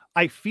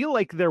 I feel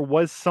like there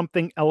was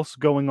something else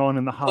going on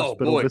in the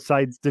hospital boy.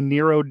 besides De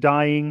Niro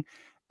dying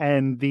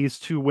and these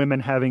two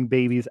women having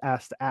babies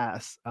ass to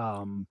ass.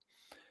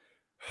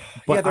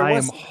 But there I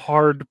was- am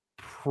hard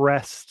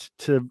pressed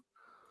to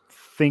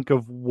think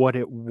of what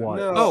it was.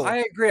 No, Oh. I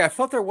agree. I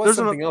thought there was There's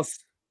something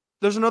else.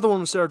 There's another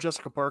one with Sarah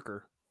Jessica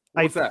Parker.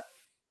 What's that?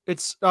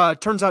 It's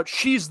turns out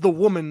she's the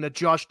woman that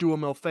Josh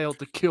Duhamel failed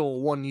to kill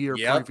 1 year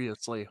Yep.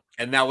 previously.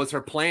 And that was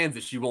her plans,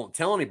 that she won't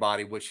tell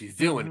anybody what she's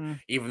doing, Mm-hmm.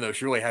 even though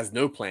she really has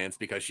no plans,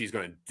 because she's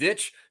going to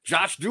ditch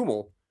Josh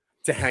Duhamel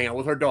to hang out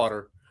with her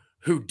daughter,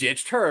 who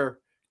ditched her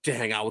to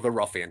hang out with a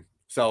ruffian.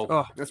 So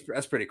Oh.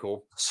 that's pretty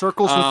cool.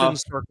 Circles within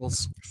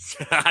circles.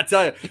 I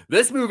tell you,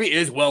 this movie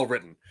is well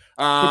written.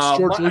 Puts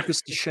George Mi-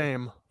 Lucas to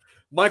shame.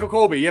 Michael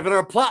Colby, you have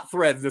another plot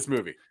thread in this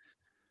movie.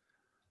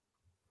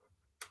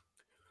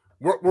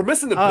 We're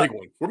missing the big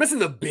one. We're missing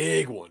the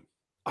big one.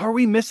 Are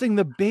we missing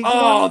the big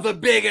Oh, one? the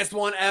biggest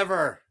one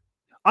ever.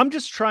 I'm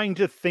just trying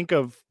to think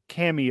of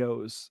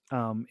cameos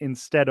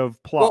instead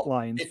of plot Well,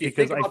 lines. If you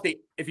because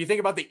think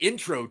about the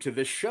intro to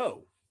this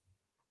show,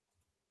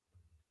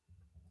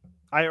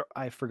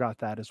 I forgot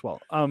that as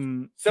well.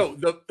 so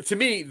to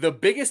me, the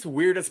biggest,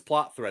 weirdest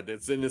plot thread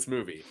that's in this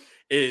movie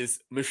is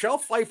Michelle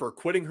Pfeiffer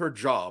quitting her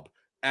job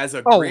as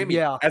a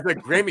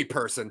Grammy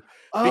person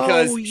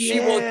because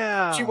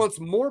she wants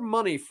more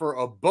money for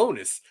a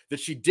bonus that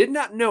she did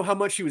not know how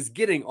much she was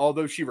getting,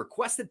 although she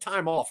requested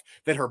time off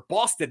that her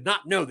boss did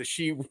not know that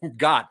she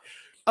got.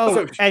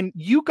 And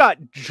you got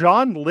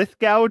John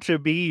Lithgow to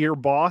be your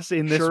boss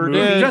in this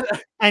movie,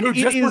 and who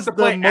just wants to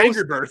play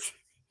Angry Birds.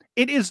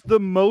 It is the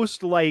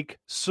most like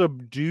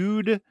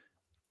subdued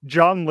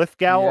John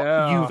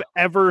Lithgow you've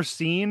ever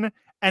seen,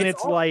 and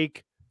it's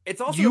like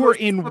it's also you were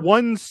in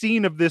one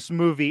scene of this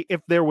movie.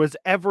 If there was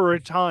ever a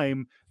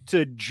time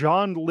to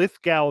John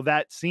Lithgow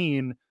that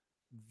scene,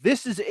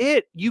 this is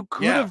it. You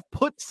could have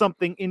put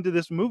something into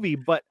this movie,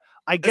 but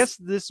I guess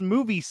this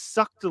movie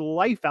sucked the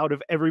life out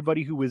of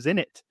everybody who was in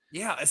it.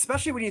 Yeah,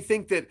 especially when you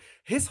think that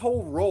his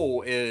whole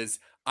role is,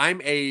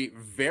 I'm a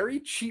very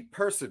cheap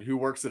person who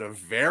works at a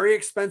very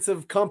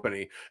expensive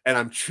company, and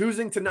I'm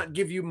choosing to not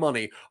give you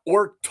money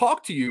or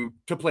talk to you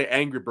to play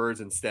Angry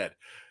Birds instead.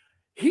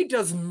 He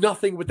does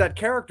nothing with that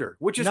character,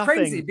 which is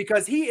crazy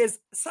because he is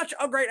such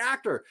a great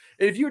actor.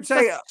 And if you would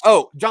say,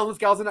 oh, John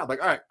Lithgow's in it, I'm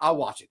like, all right, I'll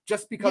watch it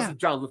just because of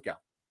John Lithgow.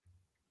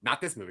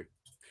 Not this movie.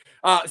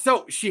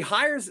 So she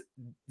hires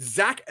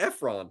Zac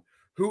Efron,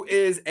 who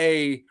is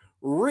a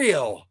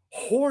real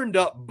horned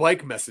up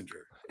bike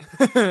messenger.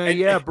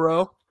 Yeah,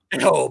 bro.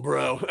 Oh,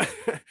 bro.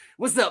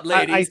 What's up,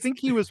 ladies? I think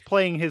he was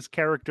playing his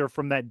character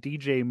from that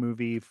DJ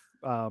movie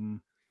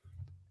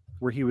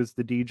where he was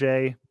the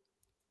DJ.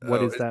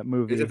 What is that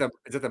movie? Is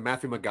it the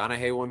Matthew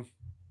McConaughey one?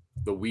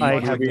 The Weed I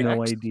movie? have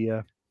no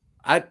idea.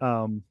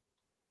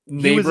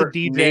 He was a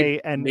DJ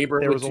and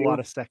there was a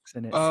lot of sex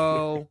in it.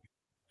 Oh.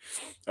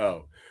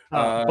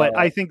 But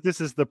I think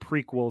this is the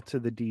prequel to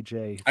the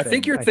DJ. I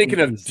think you're thinking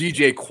of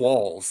DJ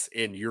Qualls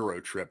in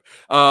Eurotrip.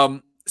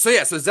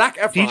 So Zac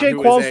Efron, DJ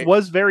Qualls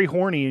was very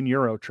horny in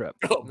Eurotrip.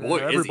 Oh boy,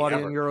 everybody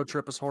in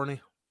Eurotrip is horny.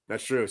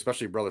 That's true,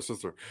 especially brother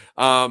sister.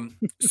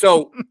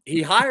 So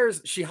she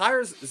hires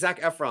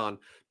Zac Efron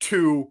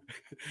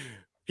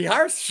she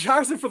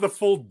hires him for the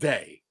full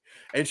day,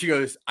 and she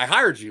goes, "I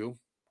hired you,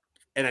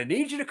 and I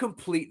need you to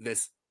complete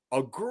this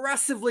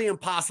aggressively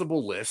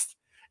impossible list.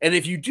 And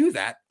if you do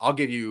that, I'll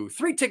give you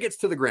 3 tickets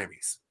to the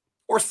Grammys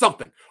or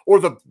something, or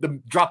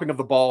the dropping of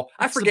the ball.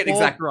 I forget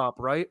exactly. Drop,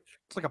 right?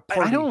 It's like a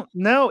party. I don't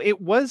know.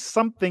 It was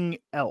something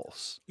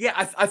else. Yeah,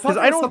 I thought.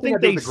 I don't think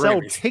they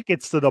sell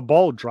tickets to the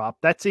ball drop.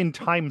 That's in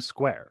Times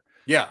Square.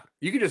 Yeah,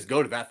 you can just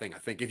go to that thing, I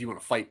think, if you want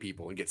to fight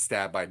people and get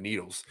stabbed by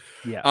needles.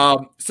 Yeah.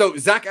 So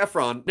Zac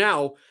Efron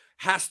now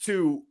has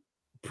to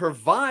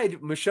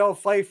provide Michelle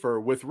Pfeiffer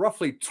with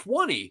roughly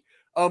 20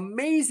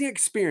 amazing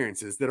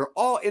experiences that are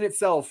all in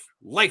itself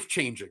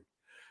life-changing.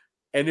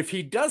 And if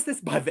he does this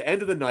by the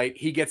end of the night,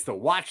 he gets to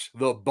watch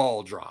the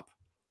ball drop,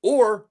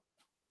 or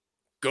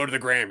go to the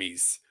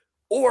Grammys,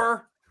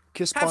 or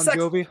kiss Bon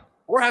Jovi,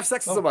 or have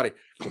sex with somebody.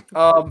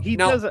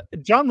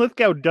 John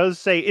Lithgow does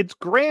say it's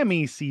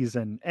Grammy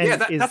season, and yeah,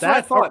 that's what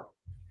I thought.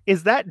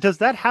 Does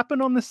that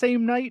happen on the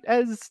same night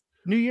as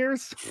New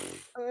Year's?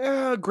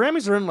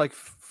 Grammys are in like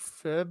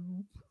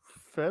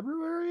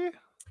February.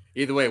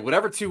 Either way,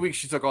 whatever 2 weeks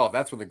she took off,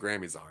 that's when the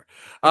Grammys are.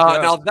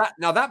 Now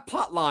that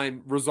plot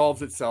line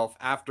resolves itself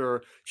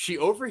after she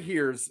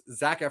overhears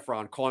Zac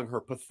Efron calling her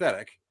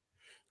pathetic,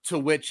 to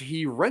which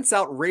he rents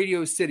out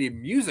Radio City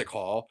Music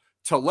Hall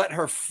to let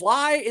her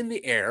fly in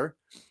the air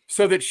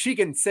so that she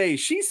can say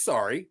she's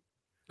sorry,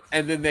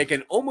 and then they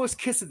can almost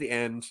kiss at the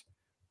end.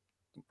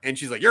 And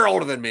she's like, "You're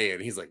older than me,"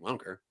 and he's like, "I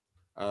don't care."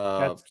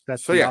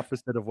 That's the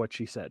opposite of what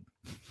she said.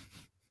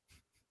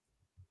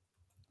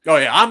 Oh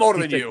yeah, I'm older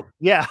than you.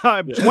 Yeah,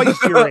 I'm twice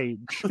your age.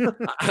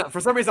 For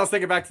some reason, I was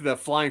thinking back to the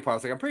flying part. I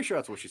was like, I'm pretty sure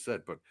that's what she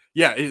said. But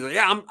yeah, he's like,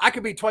 yeah, I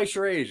could be twice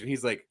your age, and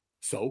he's like,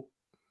 so,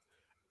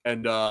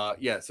 and so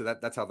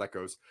that's how that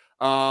goes.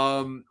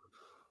 Are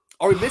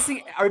we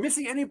missing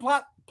any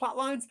plot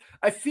lines?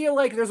 I feel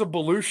like there's a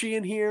Belushi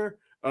in here.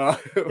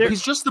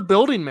 He's just the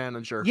building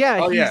manager.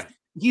 Yeah,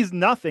 he's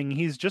nothing.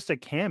 He's just a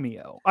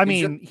cameo. I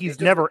mean, he's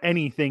never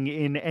anything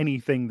in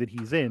anything that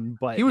he's in,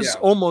 but he was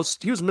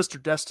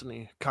Mr.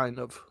 Destiny, kind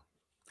of.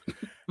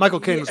 Michael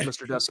Caine was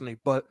Mr. Destiny,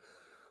 but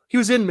he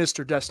was in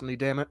Mr. Destiny,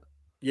 damn it.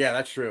 Yeah,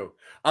 that's true.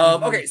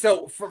 Okay,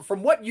 so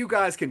from what you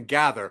guys can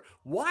gather,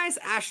 why is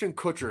Ashton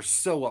Kutcher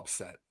so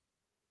upset?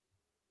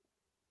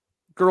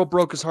 Girl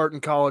broke his heart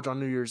in college on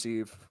New Year's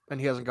Eve, and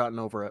he hasn't gotten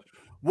over it.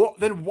 Well,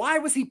 then why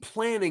was he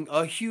planning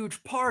a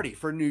huge party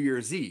for New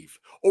Year's Eve?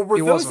 Or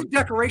were those the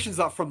decorations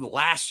up from the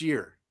last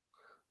year?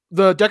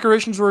 The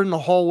decorations were in the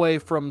hallway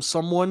from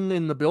someone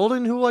in the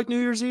building who liked New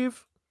Year's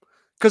Eve.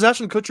 Because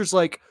Ashton Kutcher's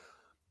like,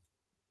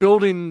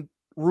 building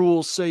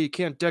rules say you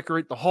can't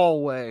decorate the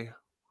hallway.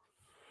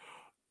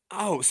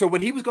 Oh, so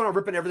when he was going to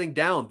ripping everything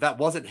down, that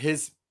wasn't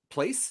his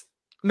place?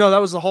 No,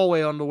 that was the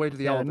hallway on the way to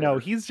the elevator. No,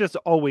 he's just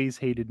always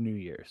hated New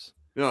Year's.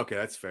 Okay,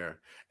 that's fair.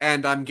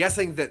 And I'm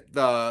guessing that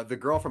the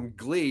girl from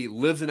Glee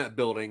lives in that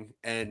building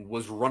and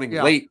was running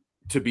late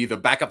to be the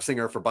backup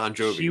singer for Bon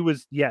Jovi. She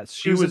was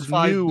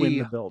new in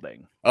the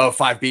building. Oh,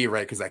 5B,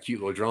 right? Because that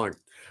cute little drawing.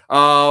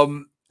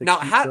 That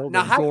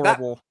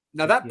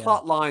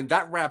plot line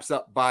that wraps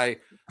up by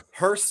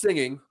her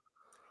singing,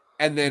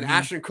 and then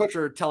Ashton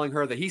Kutcher telling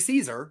her that he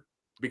sees her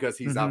because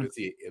he's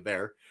obviously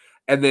there,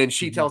 and then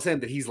she tells him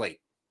that he's late,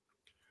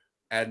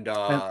 and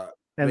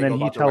then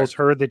he tells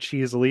her that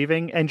she's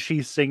leaving, and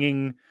she's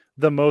singing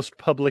the most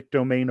public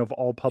domain of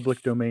all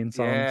public domain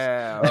songs.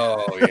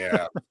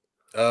 Yeah.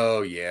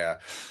 Oh yeah.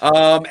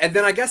 And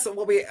then I guess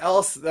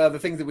the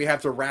things that we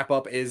have to wrap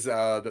up is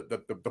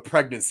the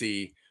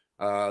pregnancy,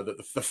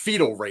 the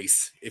fetal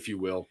race, if you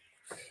will.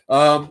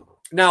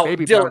 Now,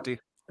 Baby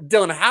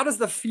Dylan, how does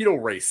the fetal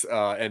race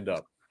end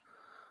up?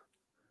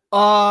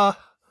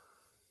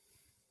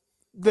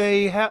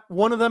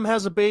 One of them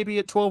has a baby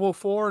at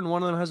 12:04 and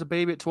one of them has a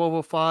baby at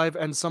 12:05,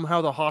 and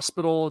somehow the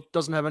hospital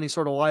doesn't have any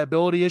sort of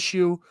liability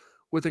issue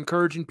with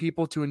encouraging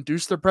people to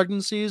induce their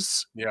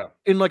pregnancies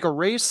in like a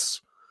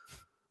race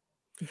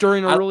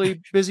during a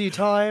really busy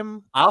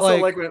time. I also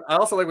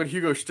like when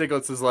Hugo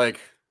Stiglitz is like,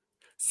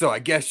 so I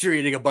guess you're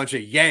eating a bunch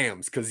of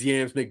yams because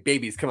yams make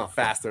babies come out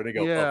faster. And they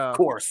go, of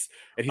course.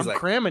 And he's like,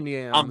 cramming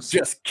yams. I'm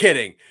just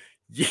kidding.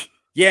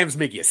 Yams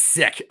make you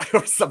sick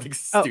or something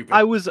stupid.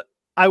 I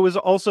was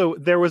also,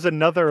 there was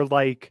another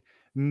like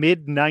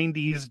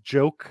mid-90s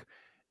joke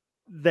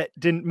that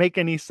didn't make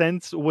any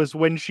sense, was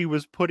when she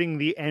was putting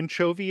the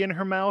anchovy in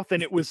her mouth,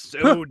 and it was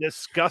so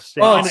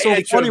disgusting. Oh, it's so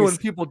funny when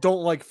people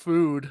don't like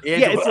food.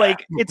 Yeah,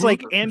 it's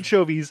like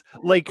anchovies,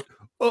 like,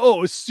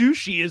 oh,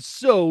 sushi is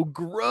so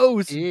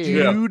gross,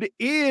 dude.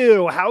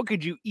 Ew, how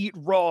could you eat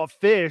raw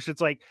fish? It's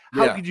like,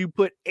 how could you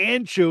put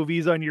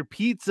anchovies on your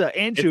pizza?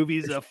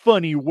 Anchovies is a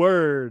funny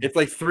word. It's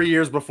like 3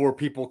 years before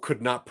people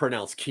could not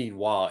pronounce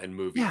quinoa in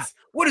movies. Yeah.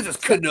 What is this,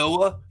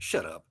 quinoa?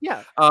 Shut up.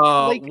 Yeah.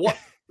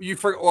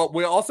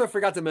 We also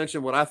forgot to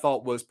mention what I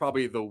thought was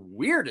probably the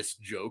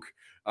weirdest joke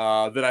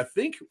that I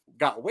think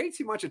got way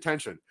too much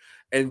attention.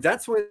 And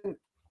that's when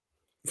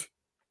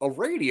a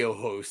radio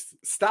host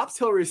stops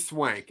Hilary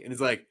Swank and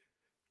is like,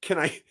 can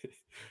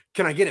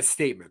I get a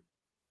statement?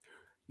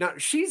 Now,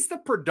 she's the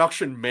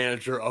production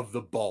manager of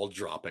the ball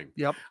dropping.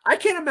 Yep. I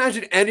can't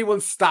imagine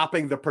anyone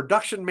stopping the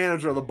production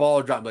manager of the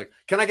ball dropping. Like,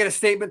 can I get a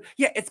statement?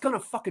 Yeah, it's going to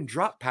fucking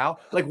drop, pal.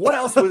 Like, what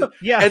else was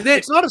Yeah, and then,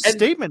 it's not a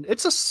statement.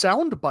 It's a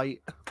sound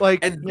bite.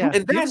 Like, and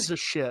then this is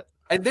shit.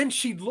 And then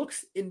she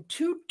looks in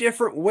two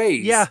different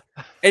ways. Yeah.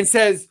 And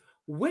says,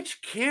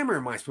 which camera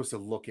am I supposed to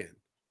look in?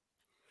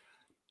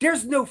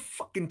 There's no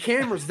fucking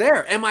cameras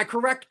there. Am I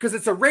correct? Because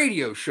it's a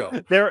radio show.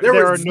 There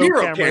are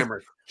zero no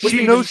cameras.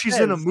 She knows she's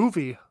in a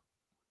movie.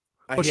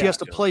 But she has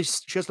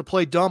to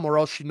play dumb, or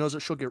else she knows that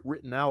she'll get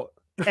written out.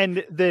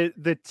 And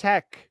the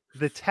tech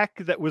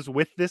that was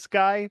with this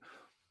guy,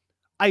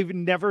 I've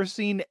never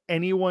seen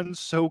anyone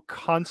so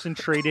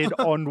concentrated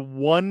on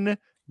one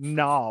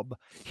knob.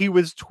 He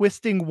was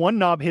twisting one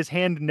knob, his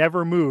hand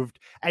never moved,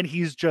 and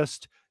he's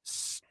just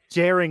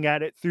staring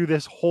at it through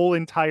this whole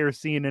entire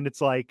scene. And it's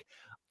like,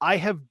 I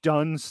have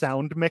done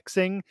sound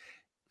mixing.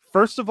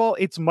 First of all,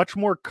 it's much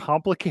more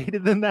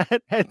complicated than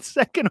that. And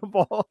second of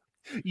all,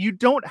 you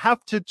don't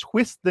have to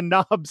twist the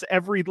knobs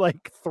every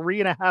like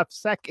 3.5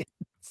 seconds.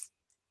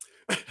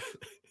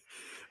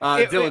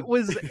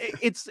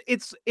 It's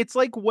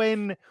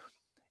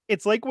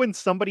like when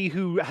somebody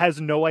who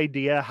has no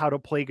idea how to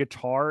play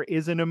guitar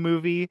is in a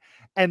movie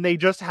and they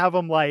just have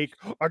them like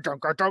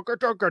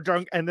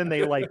and then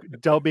they like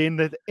dub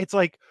in it's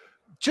like,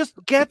 just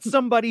get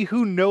somebody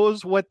who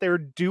knows what they're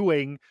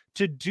doing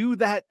to do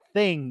that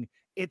thing.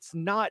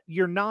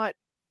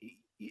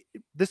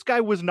 This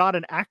guy was not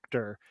an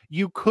actor.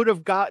 You could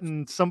have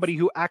gotten somebody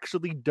who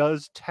actually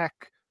does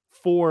tech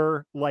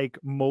for like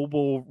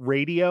mobile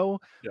radio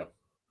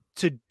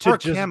to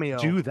just cameo.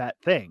 Do that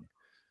thing.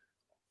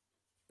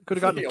 Could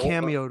have gotten a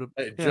cameo to.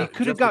 He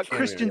could have got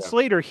Christian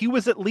Slater. He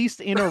was at least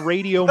in a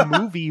radio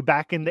movie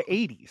back in the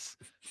 80s.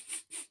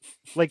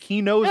 Like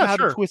he knows how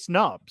to twist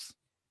knobs.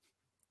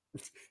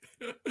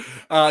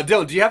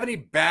 Dylan, do you have any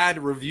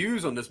bad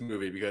reviews on this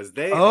movie? Because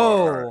they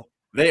are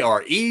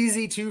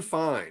easy to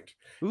find.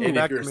 Ooh, and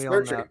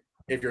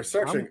if you're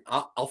searching,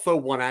 I'll throw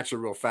one at you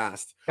real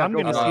fast. I'm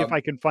going to see if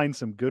I can find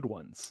some good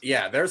ones.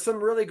 Yeah, there's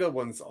some really good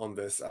ones on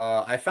this.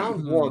 I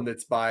found one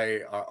that's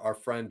by our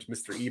friend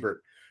Mr.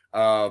 Ebert.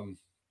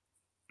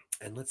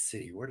 And let's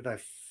see, where did I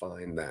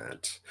find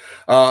that?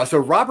 So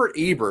Roger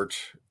Ebert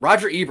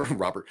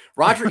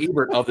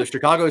of the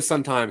Chicago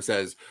Sun-Times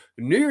says,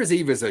 New Year's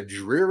Eve is a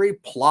dreary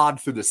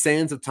plod through the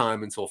sands of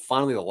time until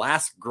finally the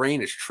last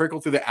grain is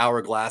trickled through the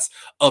hourglass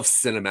of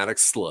cinematic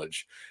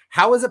sludge.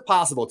 How is it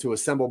possible to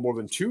assemble more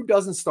than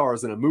 24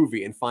 stars in a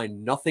movie and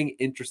find nothing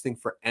interesting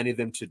for any of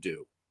them to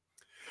do?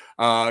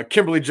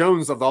 Kimberly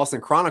Jones of the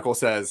Austin Chronicle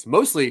says,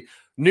 mostly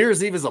New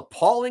Year's Eve is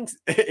appalling.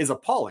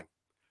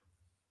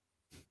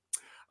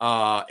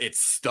 It's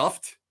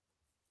stuffed,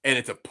 and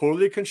it's a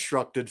poorly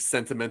constructed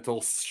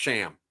sentimental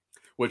sham,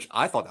 which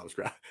I thought that was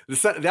great.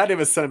 The idea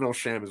of a sentimental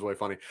sham is really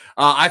funny.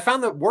 I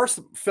found the worst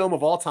film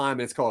of all time,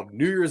 and it's called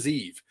New Year's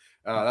Eve.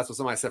 That's what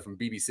somebody said from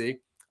BBC.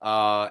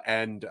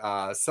 And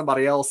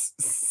somebody else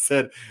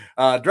said,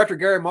 Director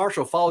Gary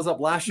Marshall follows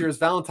up last year's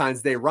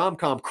Valentine's Day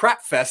rom-com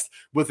Crap Fest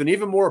with an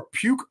even more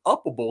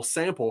puke-uppable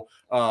sample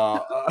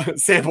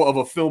of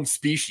a film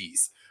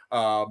species,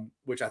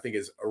 which I think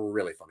is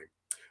really funny.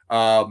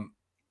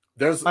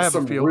 There's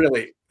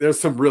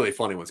some really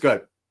funny ones. Go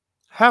ahead.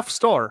 Half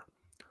star.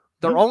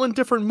 They're all in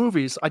different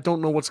movies. I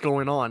don't know what's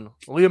going on.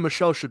 Leah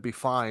Michele should be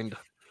fined.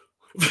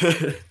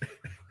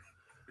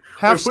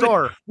 Half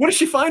star. What is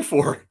she fined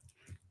for?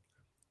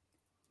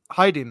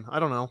 Hiding. I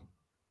don't know.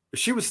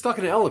 She was stuck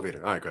in an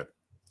elevator. All right, good.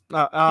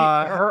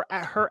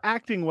 Her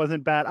acting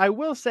wasn't bad. I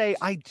will say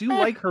I do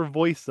like her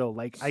voice though.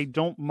 Like I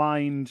don't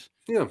mind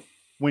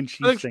when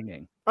she's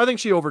singing. I think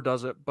she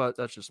overdoes it, but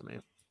that's just me.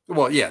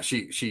 Well, yeah,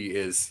 she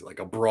is like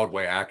a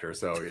Broadway actor,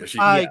 so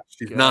she's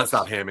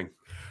nonstop hamming.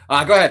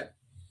 Go ahead.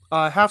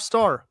 Half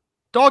star.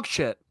 Dog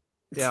shit.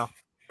 Yeah.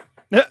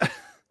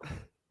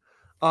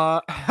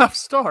 Half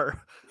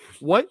star.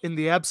 What in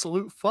the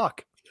absolute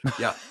fuck?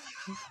 Yeah.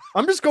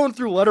 I'm just going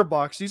through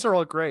Letterboxd. These are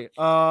all great.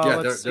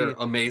 They're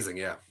amazing.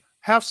 Yeah.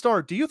 Half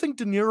star. Do you think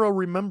De Niro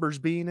remembers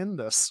being in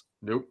this?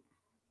 Nope.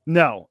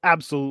 No,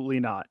 absolutely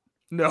not.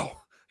 No.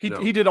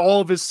 He did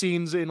all of his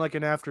scenes in like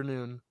an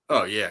afternoon.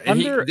 Oh yeah, and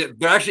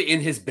they're actually in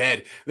his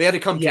bed. They had to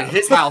come to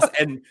his house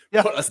and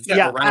put a set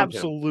around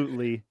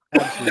absolutely.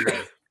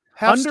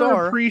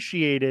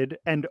 Underappreciated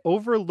and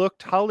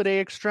overlooked holiday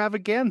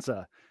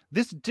extravaganza.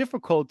 This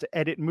difficult to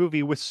edit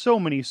movie with so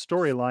many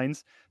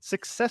storylines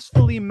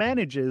successfully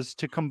manages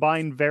to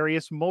combine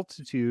various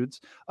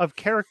multitudes of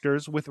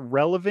characters with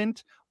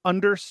relevant,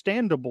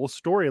 understandable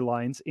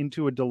storylines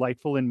into a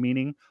delightful and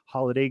meaning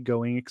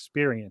holiday-going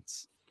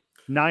experience.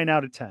 9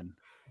 out of 10.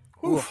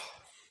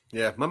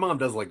 Yeah, my mom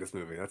does like this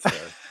movie. That's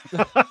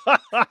fair.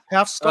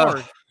 Half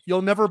star.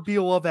 You'll never be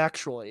Love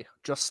Actually.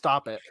 Just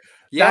stop it.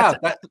 Yeah,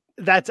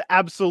 that's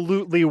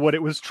absolutely what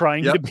it was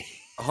trying to be.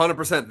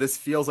 100%. This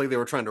feels like they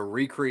were trying to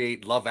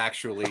recreate Love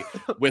Actually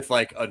with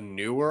like a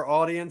newer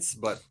audience,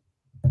 but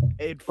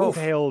it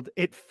failed.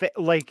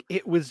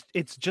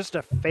 It's just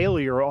a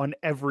failure on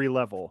every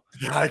level.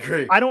 Yeah, I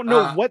agree. I don't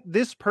know what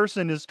this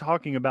person is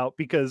talking about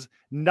because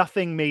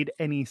nothing made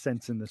any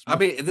sense in this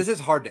movie. I mean, this is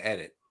hard to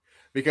edit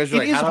because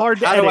you're do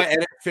I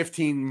edit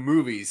 15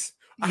 movies?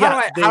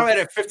 How do I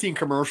edit 15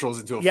 commercials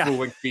into a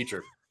full-length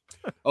feature?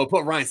 Oh,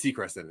 put Ryan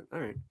Seacrest in it. All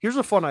right. Here's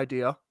a fun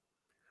idea.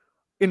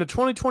 In a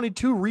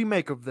 2022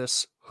 remake of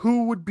this,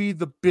 who would be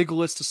the big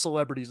list of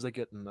celebrities they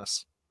get in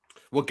this?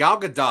 Well, Gal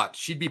Gadot,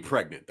 she'd be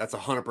pregnant. That's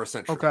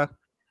 100% true. Okay.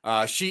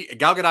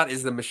 Gal Gadot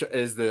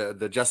is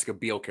the Jessica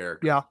Biel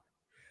character. Yeah.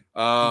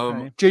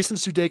 Jason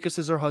Sudeikis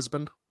is her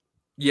husband.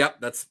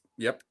 Yep.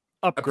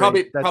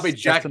 Upgrade. Probably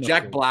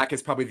Jack Black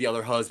is probably the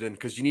other husband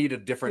because you need a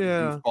different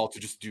goofball to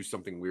just do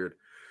something weird.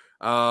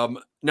 Now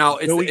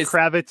Zoe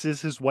Kravitz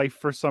is his wife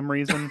for some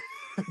reason.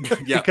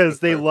 Because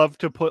they love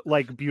to put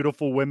like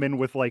beautiful women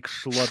with like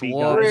schlubby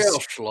guys. Real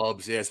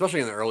schlubs, yeah,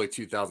 especially in the early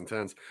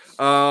 2010s.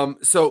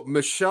 So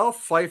Michelle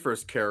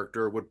Pfeiffer's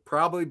character would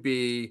probably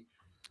be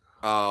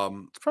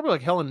it's probably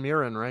like Helen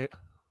Mirren, right?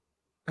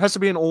 It has to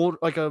be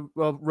a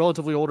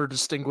relatively older,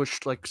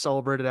 distinguished, like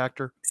celebrated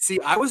actor. See,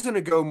 I was gonna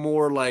go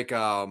more like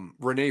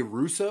Rene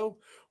Russo,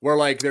 where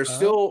like they're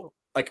still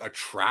like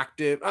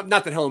attractive.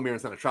 Not that Helen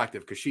Mirren's not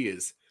attractive because she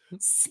is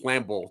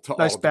slamble to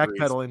Nice all degrees.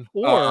 backpedaling.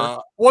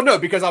 Or Well, no,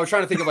 because I was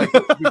trying to think of like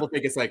what people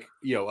think it's like,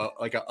 you know,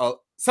 like a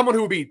someone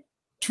who would be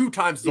 2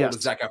 times as old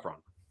as Zac Efron.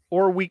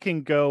 Or we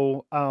can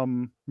go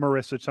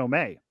Marissa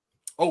Tomei.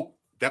 Oh,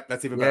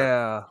 that's even better.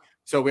 yeah,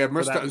 So we have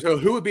Marissa. So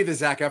who would be the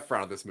Zac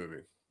Efron of this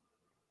movie?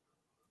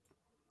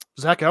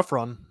 Zac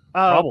Efron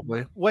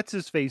probably. What's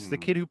his face? The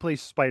kid who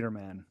plays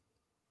Spider-Man.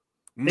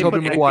 Tobey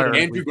Maguire.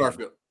 Andrew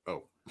Garfield.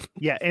 Oh,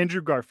 yeah,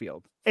 Andrew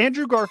Garfield.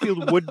 Andrew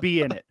Garfield would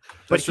be in it,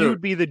 but he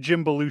would be the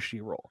Jim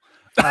Belushi role.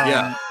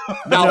 Yeah.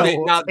 Now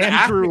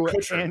Andrew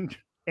Johnson,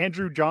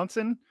 Andrew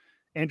Jackson,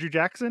 Andrew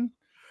Jackson.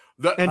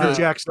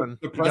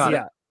 The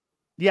president.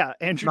 Yeah,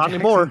 Andrew. Not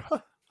Jackson. anymore.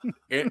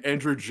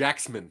 Andrew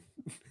Jacksman.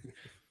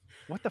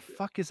 What the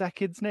fuck is that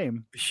kid's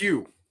name?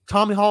 Hugh.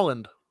 Tommy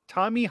Holland.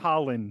 Tommy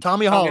Holland.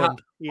 Tommy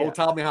Holland. Oh,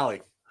 Tommy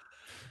Holly.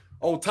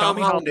 Oh,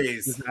 Tommy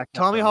Hollandaise.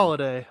 Tommy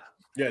Holiday.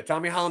 Yeah,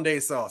 Tommy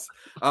Hollandaise sauce.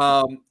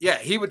 Yeah,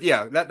 he would.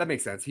 Yeah, that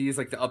makes sense. He's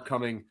like the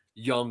upcoming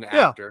young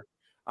actor.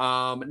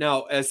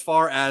 Now, as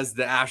far as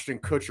the Ashton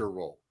Kutcher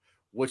role,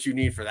 what you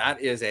need for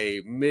that is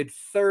a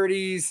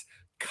mid-30s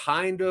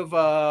kind of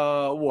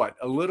a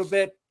little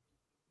bit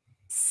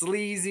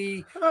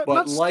sleazy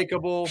but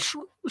likable,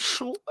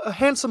 a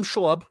handsome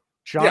schlub.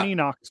 Johnny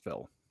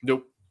Knoxville.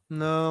 Nope.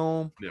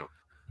 No.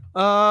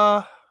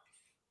 Man,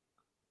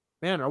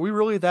 are we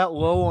really that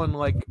low on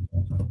like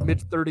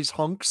mid-30s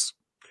hunks?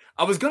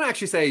 I was gonna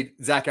actually say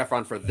Zac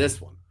Efron for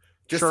this one,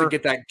 just to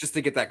get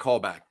that call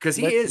back because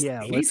he's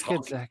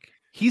hunky.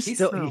 He is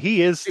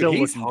still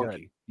he's looking hunky.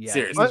 good. Yeah,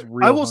 seriously.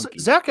 I will say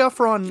Zac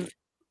Efron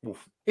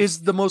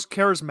is the most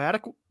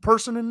charismatic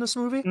person in this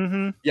movie.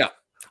 Mm-hmm. Yeah.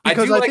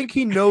 Because I think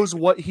he knows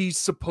what he's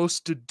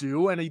supposed to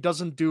do, and he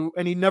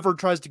never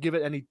tries to give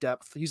it any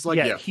depth. He's like,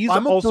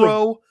 I'm a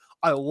pro.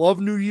 I love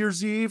New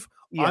Year's Eve.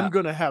 Yeah. I'm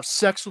gonna have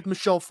sex with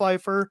Michelle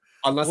Pfeiffer.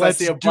 Unless I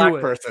see a black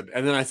person,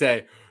 and then I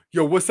say,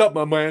 "Yo, what's up,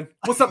 my man?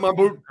 What's up, my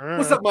boo?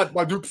 What's up,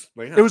 my dupes?"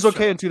 Like, it was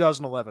okay in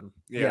 2011.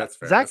 Yeah, that's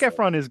fair. Zac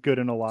Efron is good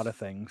in a lot of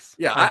things.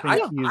 Yeah,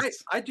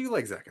 I do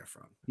like Zac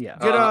Efron.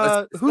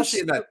 Yeah,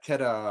 especially in that Ted,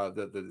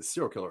 the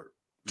serial killer.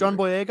 John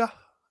Boyega.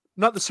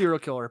 Not the serial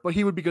killer, but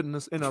he would be good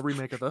in a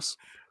remake of this.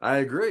 I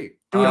agree.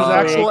 Doing his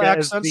actual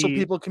accent so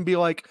people can be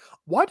like,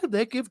 why did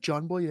they give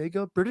John Boyega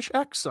a British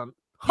accent?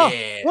 Huh,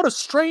 what a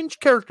strange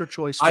character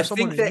choice. I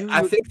think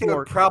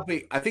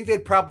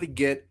they'd probably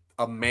get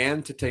a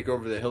man to take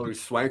over the Hilary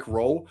Swank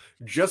role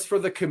just for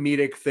the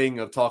comedic thing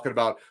of talking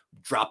about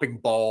dropping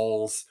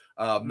balls,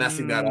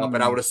 messing that up.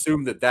 And I would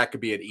assume that could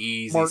be an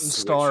easy Martin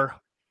Starr.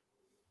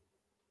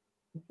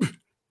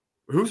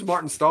 Who's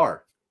Martin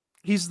Starr?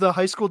 He's the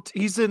high school.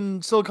 He's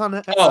in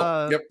Silicon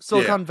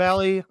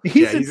Valley.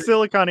 He's in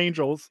Silicon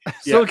Angels. I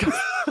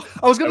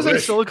was going to say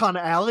Silicon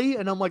Alley,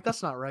 and I'm like,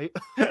 that's not right.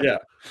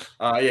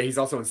 He's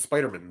also in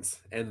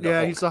Spider-Man's. And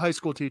he's a high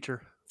school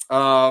teacher.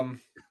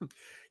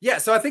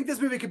 So I think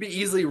this movie could be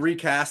easily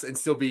recast and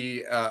still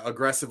be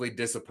aggressively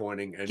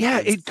disappointing. And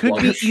it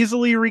could be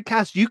easily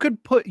recast. You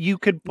could put a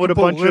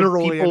bunch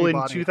of people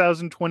in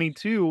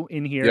 2022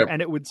 in here,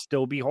 and it would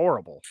still be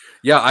horrible.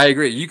 Yeah, I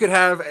agree. You could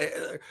have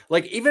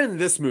like even in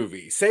this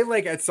movie, say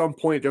like at some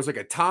point there's like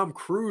a Tom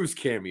Cruise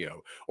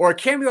cameo or a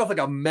cameo of like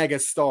a mega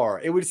star.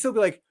 It would still be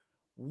like,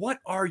 what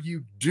are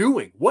you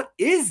doing? What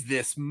is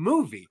this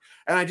movie?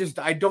 And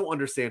I don't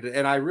understand it.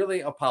 And I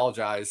really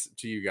apologize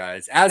to you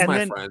guys as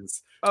my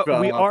friends.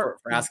 For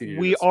asking you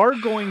we are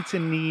going to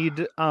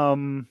need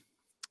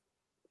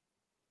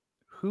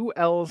who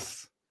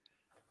else?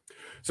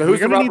 So we're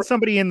going to need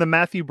somebody in the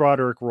Matthew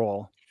Broderick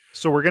role.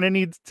 So we're going to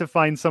need to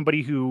find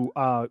somebody who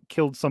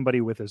killed somebody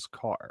with his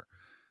car.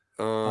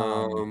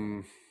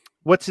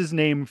 What's his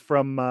name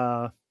from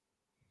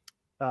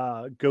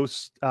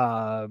Ghost?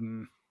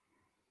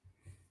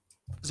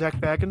 Zach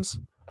Baggins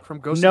from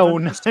Ghost. No.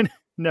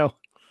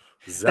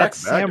 That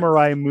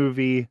samurai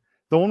movie,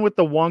 the one with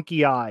the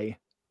wonky eye.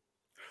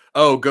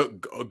 Oh,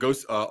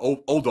 Ghost,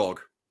 Old Dog.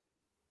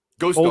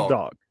 Ghost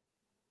Dog.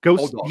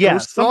 Ghost Dog. Yeah,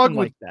 something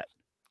like that.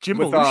 Jim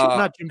Belushi,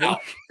 not Jim Belushi.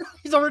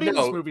 He's already in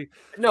this movie.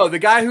 No, the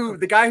guy who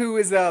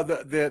is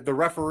the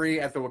referee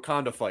at the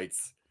Wakanda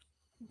fights.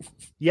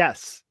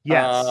 Yes.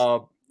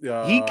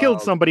 He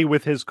killed somebody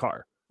with his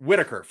car.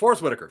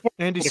 Forrest Whitaker.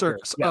 Andy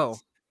Serkis. Yes. Oh,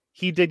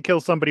 he did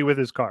kill somebody with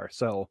his car.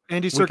 So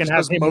Andy Serkis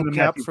has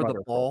mocap for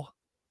the ball.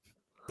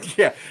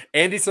 Yeah,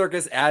 Andy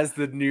Serkis as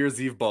the New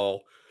Year's Eve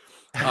ball.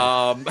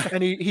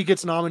 And he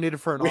gets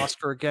nominated for an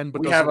Oscar again,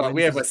 but we have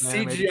a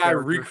CGI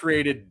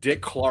recreated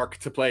Dick Clark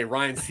to play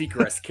Ryan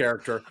Seacrest's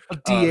character, a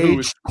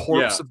de-aged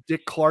corpse of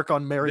Dick Clark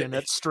on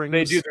marionette strings.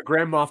 They do the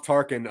Grand Moff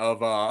Tarkin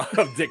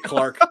of Dick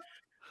Clark,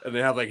 and they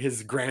have like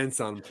his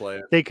grandson play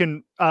it.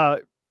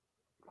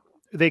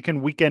 They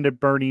can Weekend at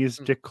Bernie's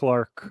Dick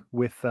Clark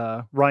with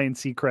Ryan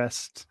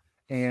Seacrest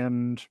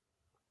and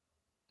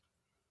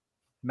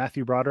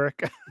Matthew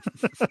Broderick.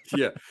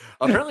 Yeah,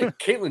 apparently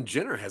Caitlyn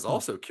Jenner has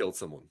also killed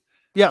someone.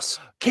 Yes,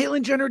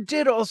 Caitlyn Jenner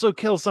did also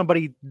kill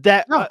somebody.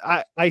 That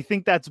I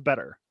think that's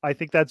better. I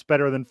think that's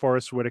better than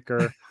Forrest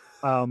Whitaker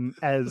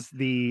as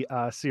the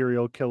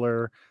serial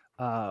killer.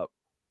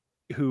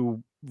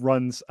 who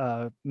runs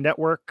a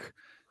network.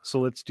 So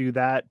let's do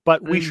that.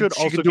 But we should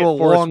she also could get do a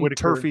Forrest long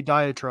Whitaker. turfy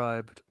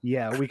diatribe.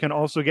 Yeah, we can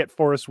also get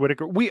Forrest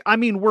Whitaker. We're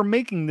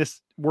remaking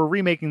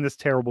this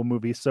terrible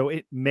movie, so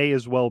it may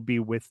as well be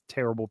with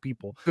terrible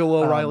people. Bill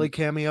O'Reilly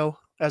cameo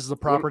as the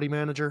property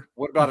manager.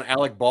 What about an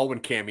Alec Baldwin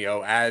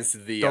cameo as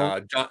the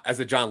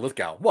John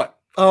Lithgow? What?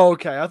 Oh,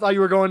 okay. I thought you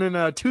were going in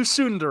a too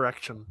soon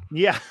direction.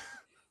 Yeah.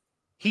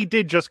 He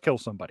did just kill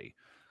somebody.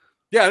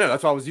 Yeah, I know.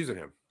 That's why I was using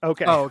him.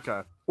 Okay. Oh,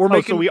 okay. So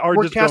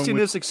We're just casting going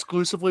this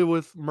exclusively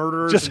with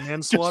murderers just,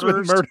 and just with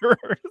manslaughterers.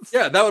 murderers.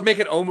 Yeah, that would make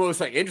it almost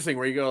like interesting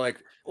where you go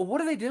like, well, what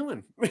are they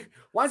doing?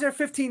 Why is there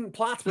 15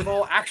 plots with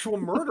all actual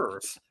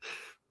murderers?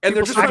 And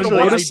they're just trying to actually,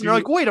 watch notice, and you're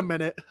like, wait a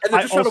minute. and they're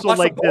I just trying to also watch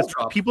like the ball this.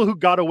 drop. People who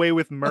got away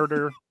with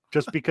murder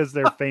just because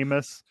they're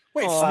famous.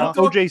 Wait, Aw.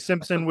 Snoop Dogg? OJ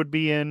Simpson would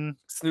be in.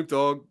 Snoop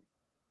Dogg.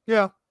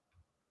 Yeah.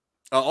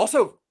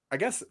 Also, I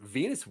guess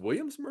Venus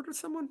Williams murdered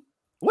someone.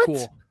 What?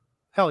 Cool.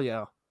 Hell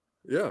yeah.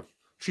 Yeah,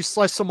 She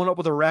sliced someone up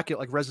with a racket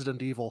like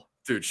Resident Evil.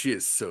 dude, she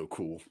is so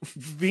cool.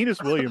 Venus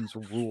Williams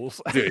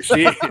rules. Dude,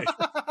 she.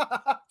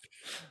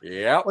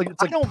 Yeah, Like it's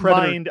I like don't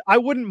Predator. mind. I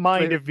wouldn't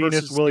mind if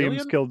Venus versus Williams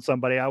Alien? killed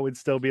somebody. I would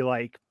still be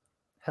like,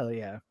 hell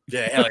yeah.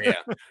 yeah, hell yeah.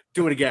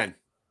 Do it again.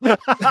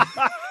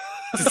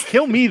 Just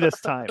kill me this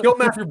time. Kill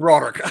Matthew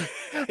Broderick.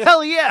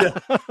 Hell yeah.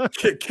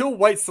 Kill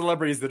white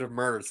celebrities that have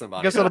murdered I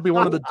somebody. guess that'll be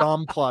one of the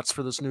Dom plots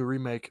for this new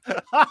remake.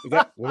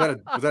 Was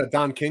that a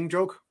Don King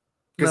joke?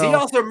 Because he No.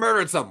 also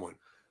murdered someone.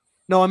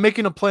 No, I'm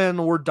making a play on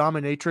the word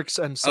dominatrix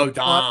and Oh, subplot.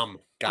 Dom.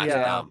 Gotcha,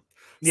 Yeah. Dom.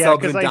 Yeah,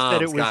 Subs because and I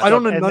said it Doms, was. gotcha. I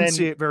don't and then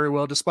enunciate very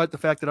well, despite the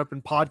fact that I've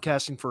been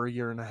podcasting for a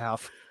year and a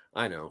half.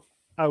 I know.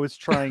 I was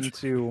trying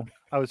to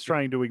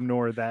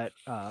ignore that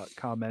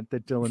comment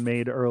that Dylan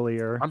made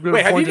earlier. I'm going Wait,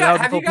 to have point you it guys-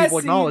 out have you until guys people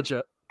seen- acknowledge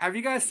it. Have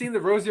you guys seen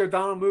the Rosie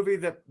O'Donnell movie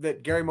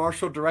that Gary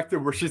Marshall directed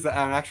where she's an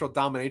actual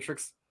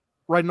dominatrix?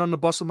 Riding on the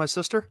bus with my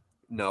sister.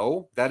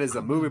 No, that is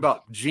a movie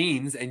about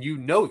jeans, and you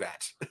know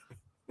that.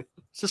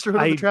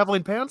 Sisterhood of the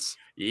Traveling Pants?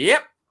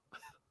 Yep.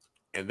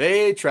 And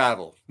they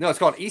travel. No, it's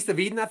called East of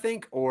Eden, I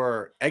think,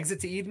 or Exit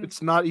to Eden.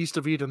 It's not East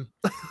of Eden.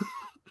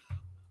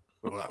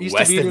 East of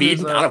West of Eden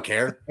is, Eden. I don't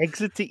care.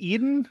 Exit to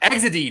Eden?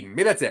 Exit Eden.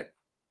 Maybe that's it.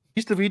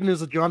 East of Eden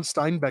is a John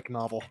Steinbeck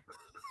novel.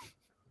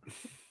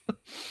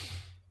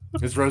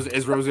 Is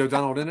Rosie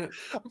O'Donnell in it?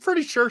 I'm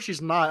pretty sure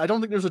she's not. I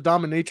don't think there's a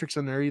dominatrix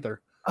in there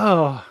either.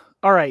 Oh,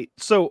 all right.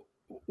 So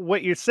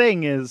what you're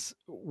saying is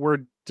we're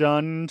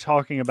done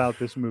talking about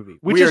this movie.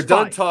 Which We is are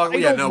done fine. talking.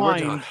 I Yeah, don't no, we're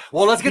mind done.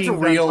 Well, let's get to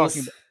being done reels.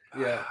 talking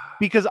Yeah.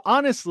 because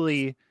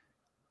honestly,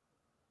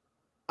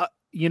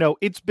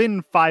 it's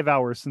been 5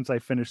 hours since I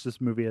finished this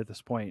movie at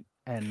this point,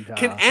 and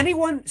Can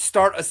anyone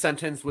start a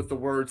sentence with the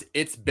words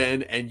 "It's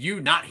been" and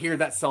you not hear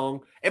that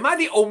song? Am I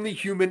the only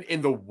human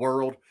in the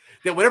world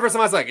that whenever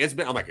somebody's like "It's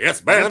been," I'm like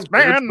 "It's been." It's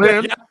been.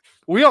 Yeah.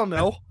 We all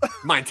know.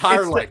 My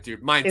entire It's the- life,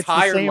 dude. My it's the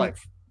entire same-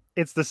 life.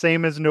 it's the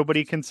same as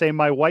nobody can say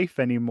my wife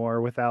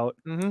anymore without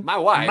My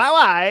wife. my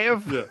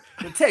wife.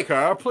 Take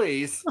her,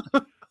 please.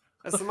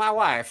 That's my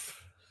wife.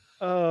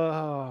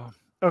 Oh,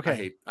 I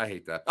okay.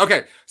 hate that.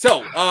 Okay,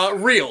 so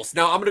reels.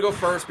 Now I'm gonna go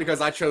first because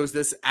I chose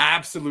this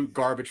absolute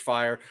garbage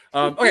fire.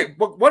 Okay,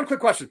 one quick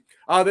question.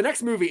 The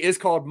next movie is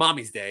called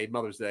Mommy's Day,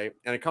 Mother's Day,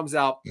 and it comes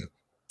out,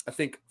 I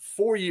think,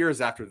 4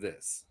 years after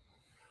this.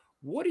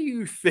 What do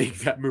you think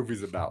that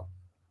movie's about?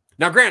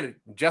 Now, granted,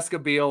 Jessica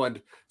Biel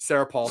and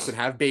Sarah Paulson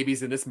have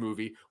babies in this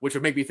movie, which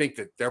would make me think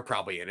that they're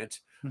probably in it.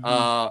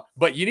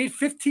 But you need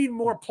 15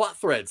 more plot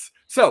threads.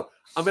 So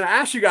I'm going to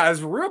ask you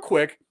guys real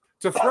quick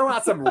to throw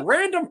out some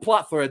random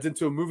plot threads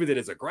into a movie that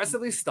is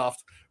aggressively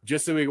stuffed,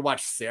 just so we can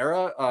watch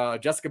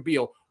Jessica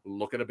Biel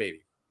look at a baby.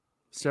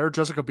 Sarah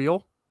Jessica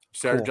Biel?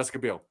 Cool. Jessica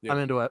Biel. Yeah. I'm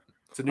into it.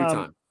 It's a new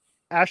time.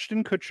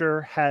 Ashton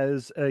Kutcher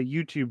has a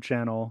YouTube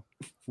channel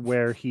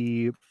where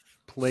he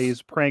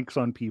plays pranks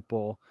on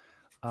people.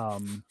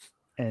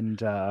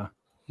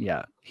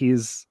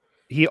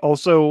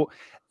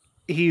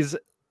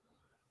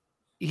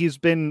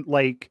 He's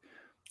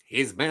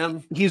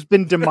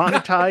been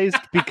demonetized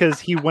because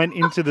he went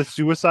into the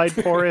suicide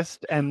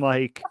forest and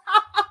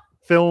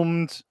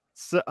filmed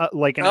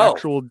an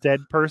actual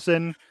dead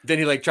person. Then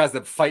he tries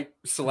to fight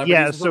celebrities.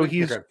 Yeah, or so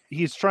something?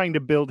 he's trying to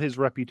build his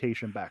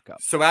reputation back up.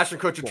 So Ashton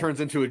Kutcher turns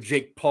into a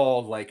Jake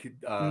Paul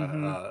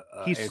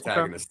He's-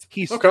 antagonist.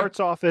 He Okay. starts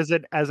off as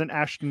an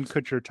Ashton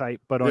Kutcher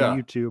type, but on Yeah.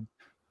 YouTube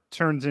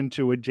turns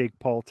into a Jake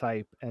Paul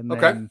type, and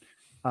Okay.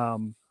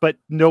 then but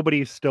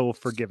nobody's still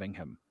forgiving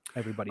him.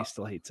 Everybody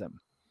still hates him.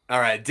 All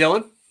right,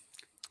 Dylan,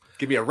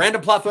 give me a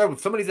random plot thread with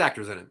some of these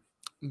actors in it.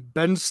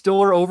 Ben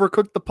Stiller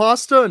overcooked the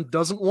pasta and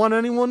doesn't want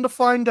anyone to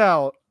find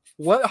out.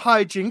 What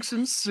hijinks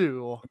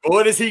ensue?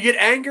 Boy, does he get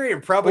angry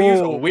and probably use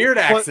a weird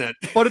accent.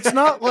 But it's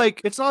not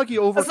like he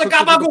overcooks That's it like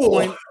to the gabagool.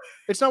 point.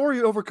 It's not where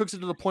he overcooks it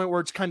to the point where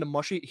it's kind of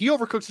mushy. He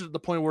overcooks it to the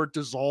point where it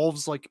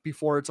dissolves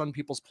before it's on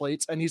people's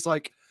plates. And he's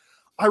like,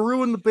 I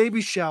ruined the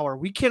baby shower.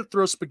 We can't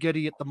throw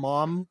spaghetti at the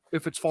mom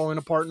if it's falling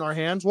apart in our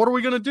hands. What are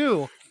we gonna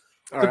do?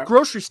 All The right.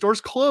 grocery store's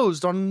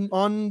closed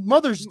on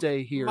Mother's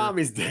Day here.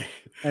 Mommy's Day.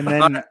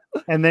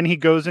 And then he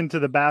goes into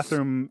the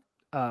bathroom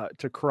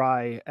to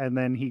cry, and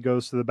then he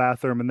goes to the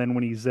bathroom, and then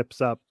when he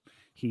zips up,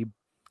 he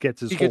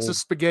gets the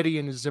spaghetti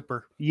in his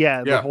zipper.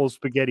 Yeah, the whole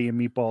spaghetti and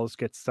meatballs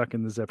get stuck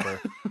in the zipper.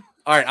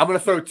 All right, I'm going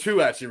to throw two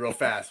at you real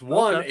fast.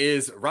 One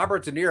is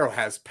Robert De Niro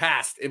has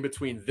passed in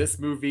between this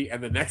movie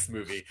and the next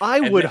movie. I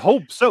would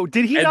hope so.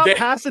 Did he not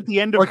pass at the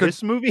end of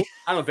this movie?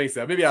 I don't think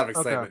so. Maybe out of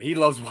excitement. Okay. He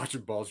loves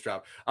watching balls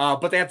drop.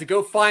 But they have to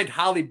go find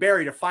Halle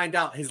Berry to find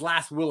out his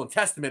last will and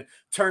testament.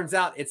 Turns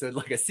out it's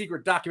like a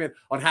secret document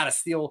on how to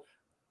steal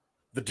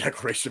the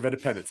Declaration of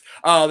Independence.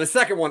 The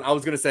second one I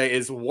was going to say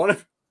is one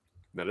of...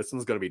 Now, this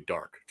one's going to be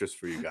dark just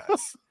for you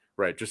guys.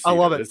 Right? Just so I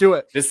love it. Do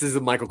it. This is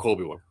a Michael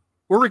Colby one.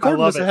 We're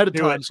recording this ahead of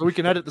time, so we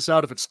can edit this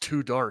out if it's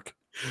too dark.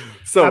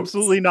 So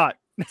absolutely not.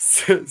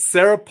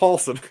 Sarah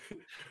Paulson,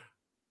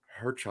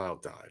 her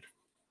child died.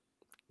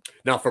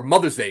 Now, for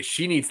Mother's Day,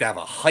 she needs to have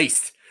a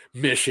heist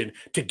mission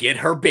to get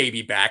her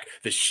baby back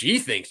that she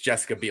thinks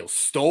Jessica Biel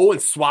stole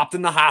and swapped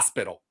in the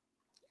hospital.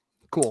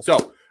 Cool.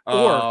 So,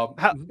 or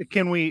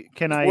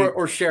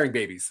sharing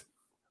babies,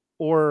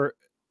 or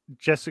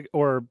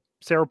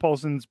Sarah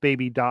Paulson's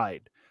baby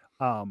died.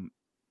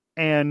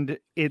 And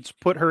it's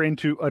put her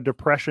into a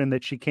depression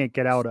that she can't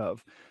get out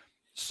of.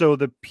 So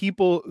the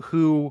people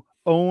who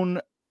own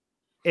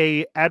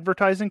a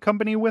advertising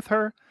company with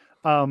her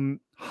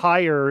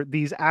hire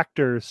these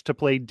actors to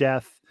play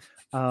Death,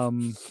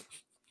 Time,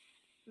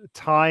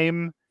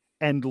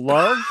 and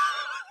Love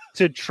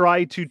to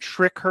try to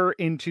trick her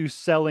into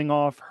selling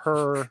off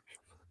her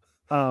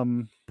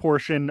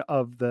portion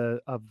of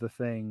the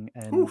thing,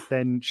 and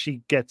then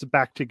she gets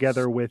back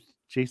together with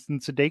Jason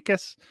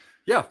Sudeikis.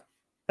 Yeah.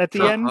 At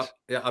the end,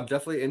 I'm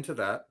definitely into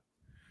that.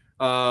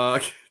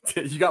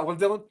 You got one,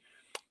 Dylan?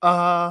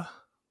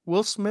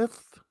 Will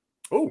Smith.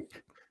 Oh,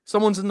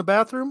 someone's in the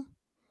bathroom.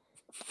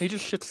 He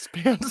just shits his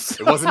pants.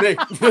 It wasn't me.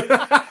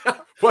 I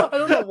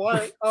don't know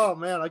why. Oh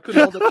man, I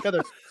couldn't hold it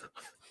together.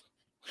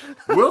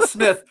 Will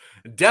Smith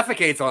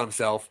defecates on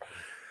himself,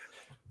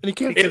 and he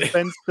can't.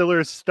 Ben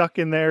Stiller's stuck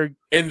in there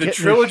in the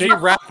trilogy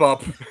wrap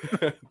up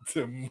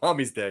to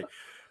Mommy's Day.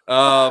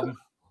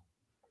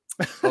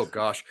 Oh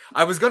gosh,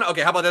 I was gonna.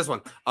 Okay, how about this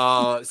one?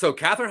 So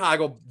Katherine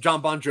Heigl,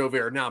 John Bon Jovi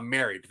are now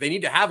married. They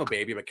need to have a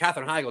baby, but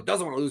Katherine Heigl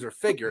doesn't want to lose her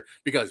figure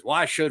because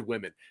why should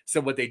women?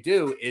 So what they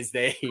do is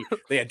they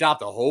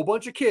adopt a whole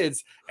bunch of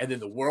kids, and then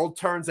the world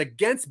turns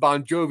against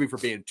Bon Jovi for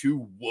being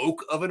too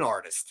woke of an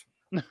artist.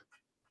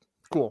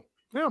 Cool.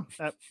 Yeah.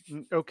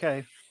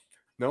 Okay.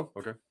 No.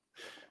 Okay.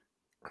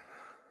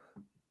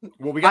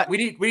 Well, we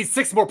need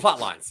 6 more plot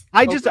lines.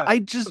 I just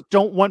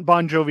don't want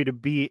Bon Jovi to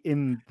be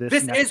in this.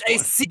 This is a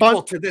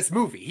sequel to this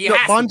movie.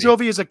 Bon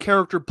Jovi is a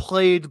character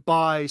played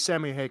by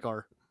Sammy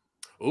Hagar.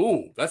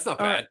 Ooh, that's not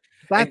bad.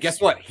 And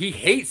guess what? He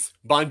hates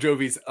Bon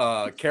Jovi's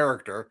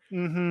character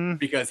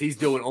because he's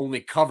doing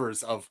only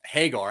covers of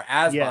Hagar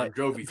as Bon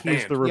Jovi's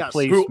band,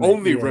 who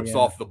only rips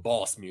off the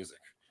Boss music.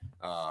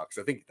 Because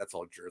I think that's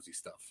all Jersey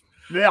stuff.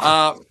 Yeah.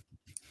 All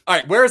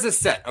right, where is this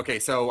set? Okay,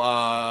 so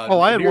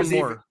I had one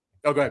more.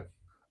 Oh, go ahead.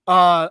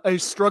 A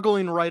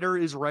struggling writer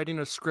is writing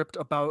a script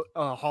about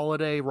a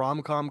holiday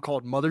rom-com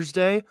called Mother's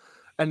Day,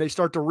 and they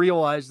start to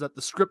realize that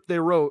the script they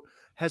wrote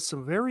has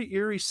some very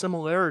eerie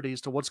similarities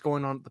to what's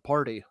going on at the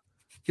party.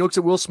 He looks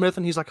at Will Smith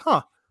and he's like,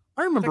 I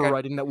remember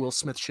writing that Will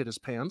Smith shit his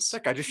pants.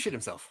 That guy just shit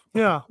himself.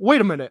 Yeah,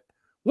 wait a minute.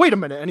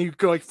 And he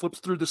flips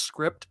through the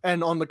script,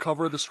 and on the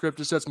cover of the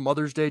script it says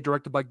Mother's Day,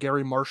 directed by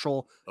Gary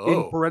Marshall,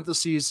 in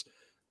parentheses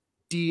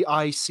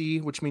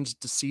DIC, which means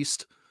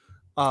deceased.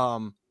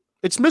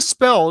 It's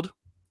misspelled.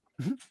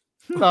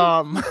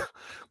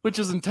 Which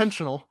is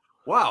intentional.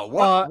 Wow.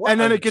 What and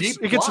then it gets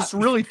this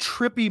really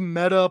trippy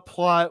meta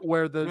plot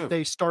where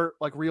they start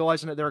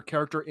realizing that they're a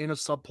character in a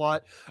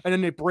subplot, and then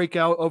they break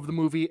out of the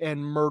movie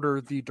and murder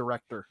the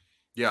director.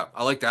 Yeah,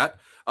 I like that.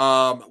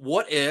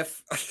 What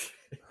if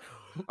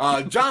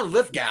John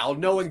Lithgow,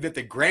 knowing that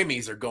the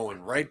Grammys are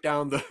going right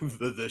down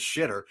the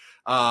shitter,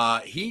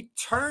 he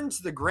turns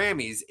the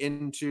Grammys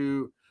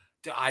into...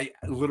 I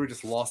literally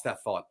just lost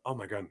that thought. Oh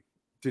my god,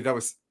 dude, that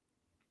was...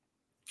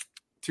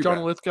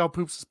 John Lithgow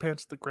poops his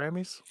pants at the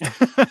Grammys.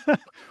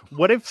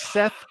 What if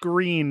Seth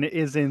Green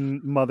is in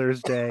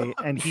Mother's Day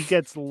and he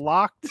gets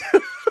locked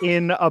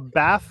in a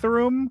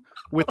bathroom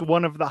with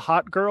one of the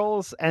hot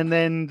girls, and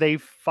then they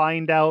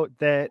find out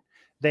that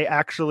they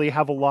actually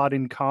have a lot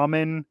in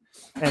common,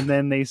 and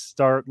then they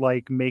start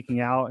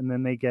making out, and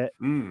then they get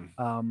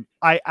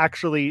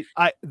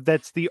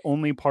that's the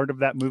only part of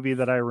that movie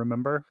that I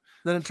remember.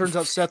 Then it turns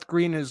out Seth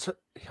Green is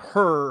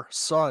her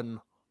son.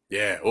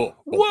 Yeah.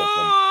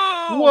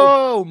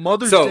 Whoa!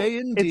 Mother's Day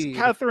indeed. It's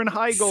Katherine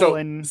Heigl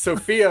and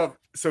Sofia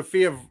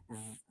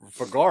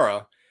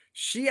Vergara.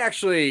 She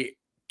actually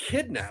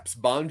kidnaps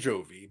Bon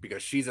Jovi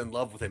because she's in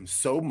love with him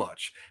so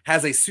much.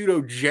 Has a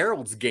pseudo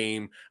Gerald's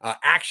Game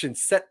action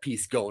set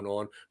piece going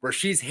on where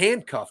she's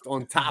handcuffed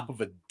on top of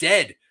a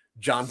dead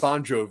John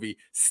Bon Jovi,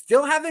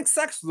 still having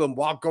sex with him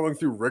while going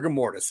through rigor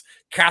mortis.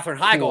 Katherine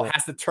Heigl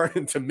has to turn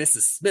into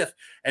Mrs. Smith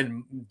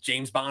and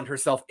James Bond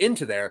herself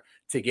into there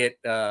to get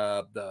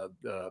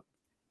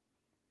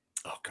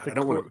Oh God, I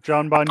don't want to.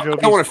 John Bon Jovi's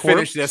I don't want to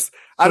finish this.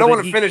 I don't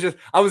want to finish this.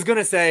 I was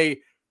gonna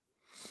say,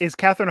 is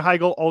Katherine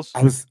Heigl also?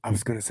 I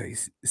was gonna say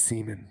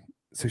semen,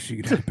 so she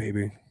could have a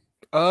baby.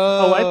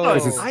 Oh, I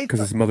thought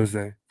Because it's Mother's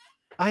Day.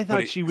 I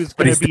thought she was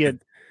gonna be a.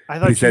 I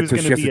thought she was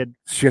gonna be a.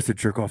 She has to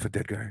jerk off a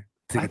dead guy.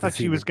 I thought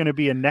she was gonna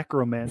be a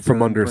necromancer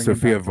from under and bring him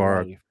Sofia back to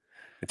Vergara. life.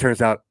 It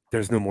turns out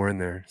there's no more in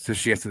there, so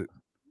she has to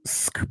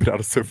scoop it out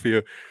of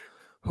Sophia.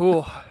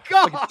 Oh,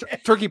 God. like a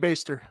turkey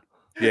baster.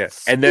 Yeah,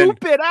 and then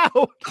Scoop it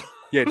out.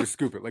 yeah, just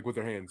scoop it like with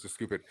their hands, just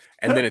scoop it.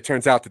 And then it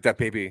turns out that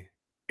baby,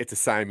 it's a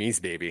Siamese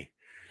baby,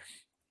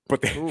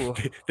 but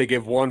they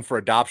give one for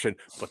adoption,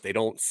 but they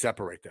don't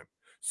separate them,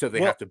 so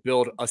they have to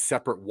build a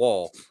separate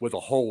wall with a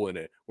hole in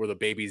it where the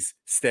babies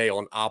stay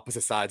on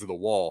opposite sides of the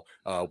wall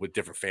with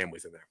different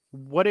families in there.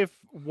 What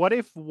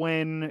if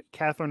when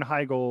Katherine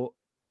Heigl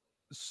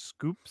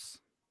scoops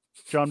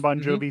John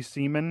Bon Jovi's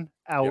semen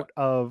out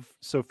of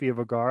Sofia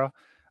Vergara,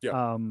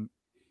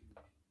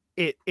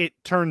 it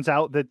turns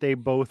out that they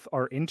both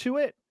are into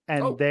it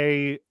and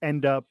they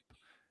end up,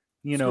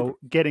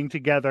 getting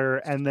together,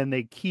 and then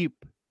they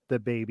keep the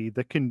baby,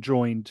 the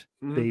conjoined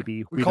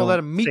baby. We call that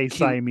a meat cute.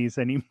 Siamese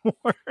anymore.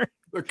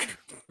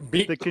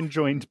 The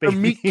conjoined baby. They're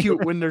meat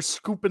cute when they're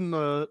scooping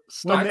the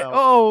stuff out.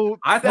 Oh,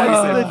 I thought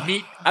you said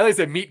meat. I thought you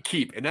said meat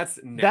keep, and that's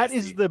nasty. That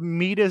is the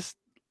meatest.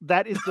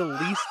 That is the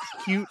least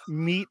cute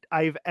meat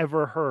I've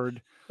ever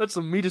heard. That's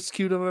the meatest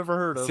cute I've ever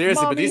heard of.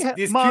 Seriously, but these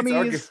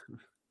mommies,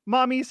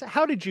 mommies,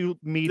 how did you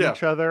meet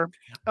each other?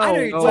 I know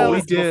you told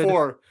us did.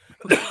 Before.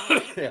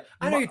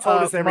 I know you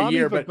told us every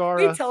year, but can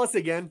you tell us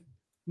again?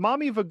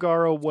 Mommy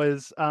Vergara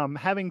was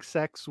having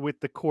sex with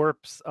the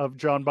corpse of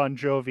John Bon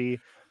Jovi,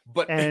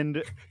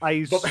 and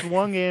I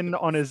swung in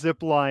on a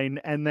zip line,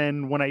 and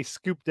then when I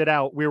scooped it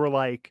out, we were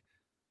like,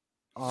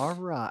 all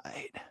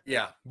right.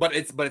 Yeah, but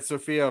it's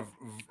Sofia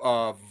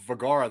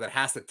Vergara that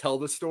has to tell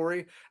the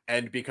story,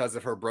 and because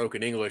of her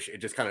broken English, it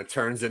just kind of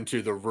turns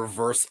into the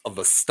reverse of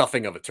the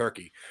stuffing of a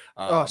turkey.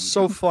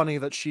 So funny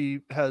that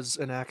she has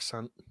an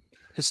accent.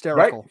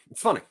 Hysterical. Right?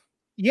 It's funny.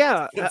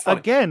 Yeah,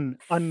 again,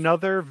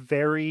 another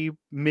very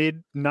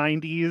mid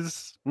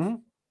 90s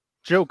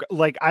joke.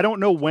 Like, I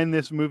don't know when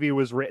this movie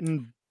was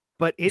written,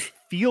 but it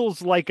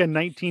feels like a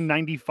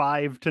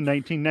 1995 to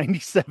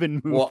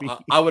 1997 movie.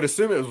 Well, I would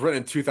assume it was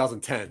written in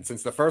 2010,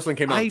 since the first one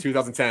came out in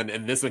 2010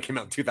 and this one came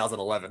out in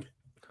 2011.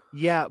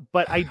 Yeah,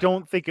 but I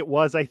don't think it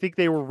was. I think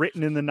they were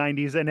written in the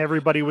 90s and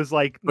everybody was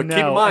like, but no.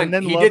 Keep in mind, and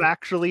then Love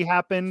Actually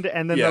happened,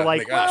 and then they're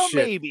like, well,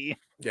 maybe.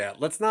 Yeah,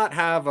 let's not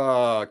have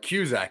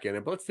Cusack in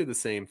it, but let's do the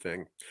same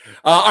thing.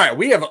 All right,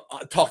 we have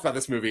talked about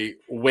this movie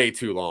way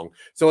too long.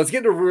 So let's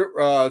get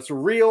to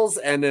reels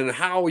and then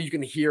how you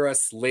can hear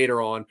us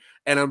later on.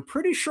 And I'm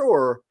pretty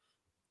sure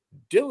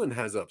Dylan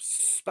has a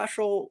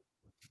special,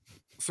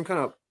 some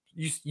kind of,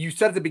 you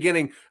said at the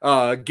beginning,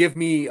 give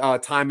me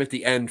time at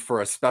the end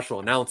for a special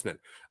announcement.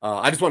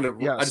 I just want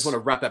to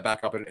wrap that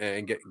back up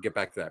and get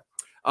back to that.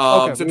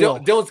 So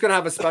Dylan's going to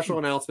have a special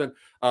announcement,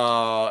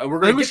 and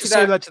we're going to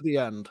save that to the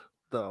end,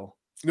 though.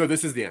 No,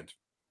 this is the end.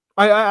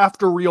 I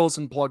after reels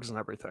and plugs and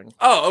everything.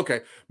 Oh,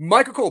 okay.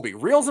 Michael Colby,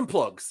 reels and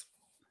plugs.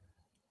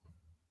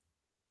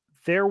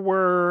 There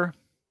were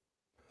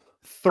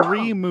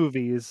 3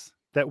 movies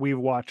that we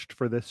watched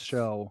for this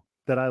show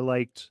that I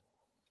liked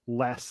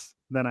less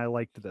than I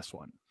liked this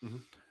one.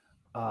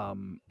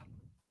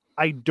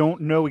 I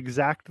don't know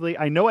exactly.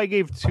 I know I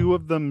gave 2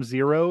 of them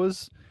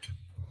 0s,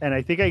 and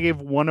I think I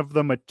gave one of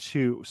them a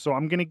 2. So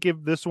I'm going to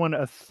give this one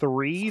a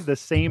 3, the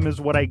same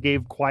as what I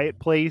gave Quiet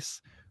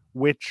Place,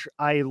 which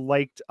I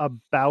liked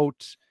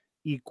about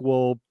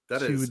equal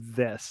to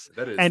this.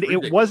 And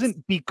ridiculous. It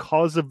wasn't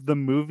because of the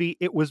movie.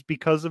 It was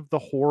because of the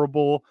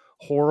horrible,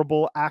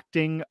 horrible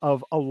acting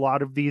of a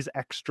lot of these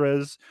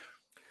extras.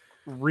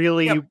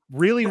 Really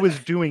was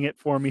doing it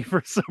for me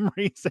for some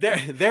reason.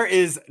 There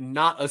is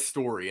not a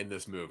story in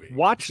this movie.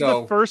 Watch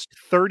the first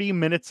 30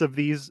 minutes of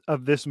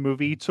this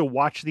movie to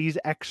watch these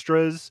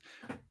extras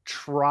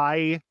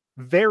try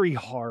very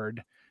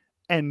hard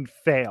and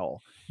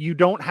fail. You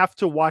don't have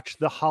to watch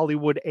the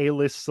Hollywood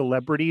A-list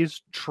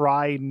celebrities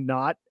try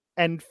not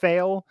and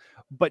fail,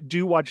 but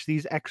do watch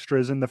these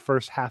extras in the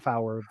first half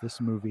hour of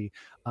this movie.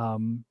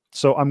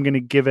 So I'm going to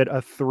give it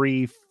a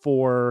 3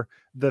 for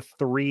the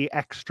 3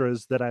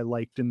 extras that I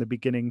liked in the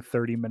beginning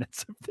 30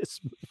 minutes of this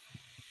movie.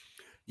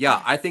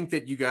 Yeah, I think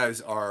that you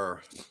guys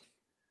are...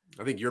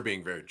 I think you're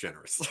being very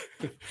generous.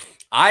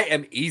 I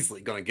am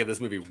easily going to give this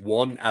movie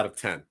 1 out of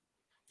 10.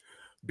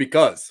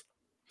 Because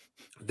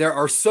there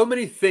are so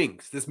many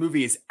things this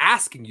movie is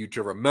asking you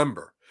to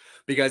remember.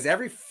 Because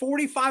every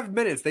 45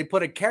 minutes, they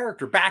put a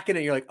character back in it.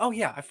 And you're like, oh,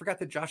 yeah, I forgot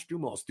that Josh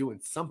Duhamel's doing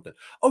something.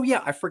 Oh,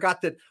 yeah, I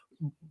forgot that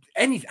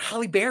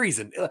Halle Berry's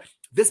in.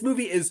 This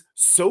movie is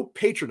so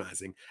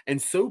patronizing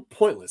and so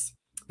pointless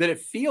that it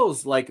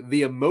feels like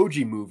the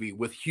Emoji Movie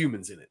with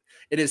humans in it.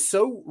 It is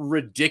so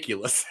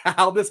ridiculous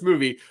how this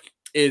movie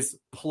is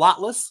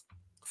plotless,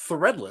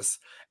 threadless,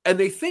 and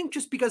they think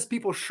just because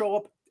people show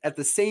up at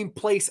the same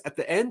place at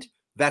the end,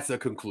 that's a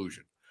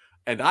conclusion.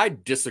 And I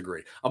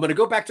disagree. I'm going to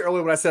go back to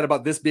earlier what I said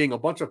about this being a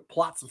bunch of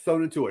plots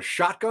thrown into a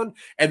shotgun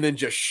and then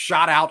just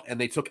shot out, and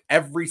they took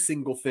every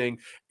single thing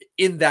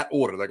in that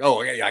order. Like,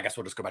 oh, yeah, I guess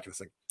we'll just go back to this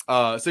thing.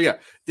 So yeah,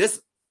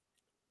 this,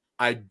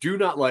 I do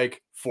not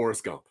like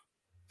Forrest Gump.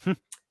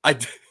 I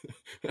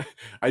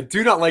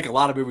do not like a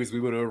lot of movies we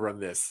went over on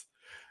this.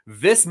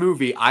 This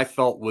movie I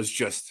felt was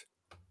just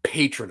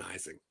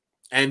patronizing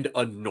and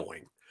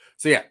annoying.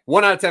 So yeah,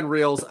 1 out of 10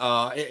 reels.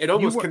 It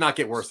almost cannot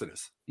get worse than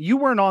this. You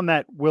weren't on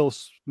that Will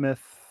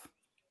Smith,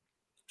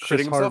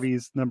 Chris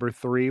Harvey's number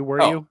 3,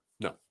 were you?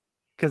 No.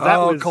 Because that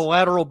was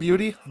Collateral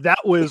Beauty.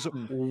 That was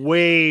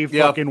way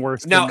fucking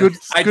worse. Now, good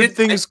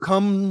things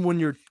come when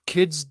your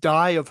kids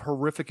die of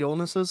horrific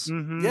illnesses.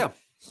 Mm-hmm.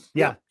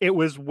 Yeah, it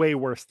was way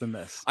worse than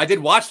this. I did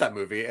watch that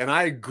movie, and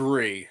I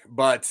agree,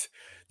 but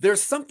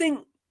there's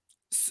something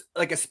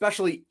like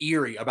especially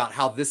eerie about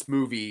how this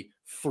movie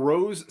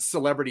throws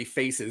celebrity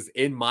faces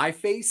in my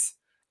face,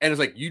 and it's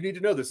like, you need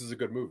to know this is a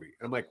good movie.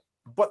 And I'm like,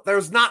 but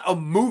there's not a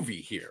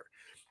movie here.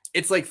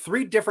 It's like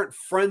 3 different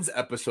Friends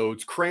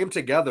episodes crammed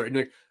together, and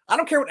like, I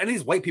don't care what any of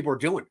these white people are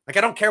doing. Like,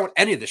 I don't care what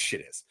any of this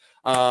shit is.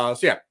 So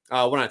yeah,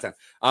 1 out of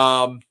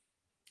 10.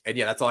 And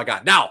yeah, that's all I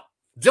got. Now,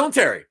 Dylan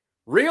Terry,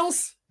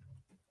 reels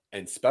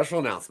and special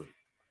announcement.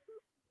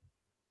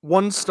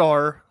 1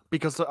 star,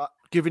 because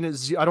giving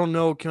it, I don't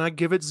know. Can I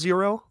give it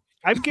 0?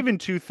 I've given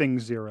 2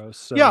 things 0.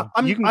 So yeah,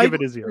 you can give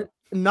it a 0.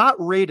 Not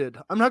rated.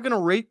 I'm not going to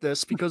rate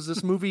this because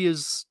this movie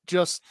is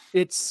just,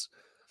 it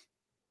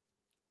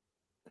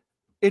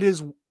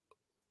is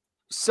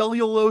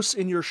cellulose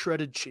in your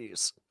shredded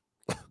cheese.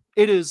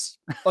 It is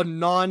a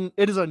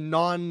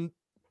non-presence.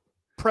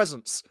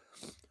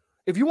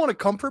 If you want a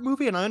comfort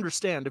movie, and I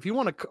understand, if you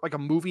want a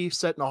movie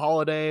set in a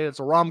holiday, it's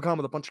a rom-com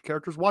with a bunch of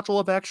characters, watch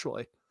Love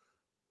Actually.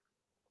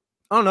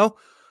 I don't know.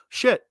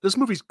 Shit, this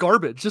movie's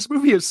garbage. This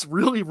movie is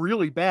really,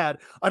 really bad.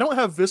 I don't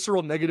have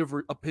visceral negative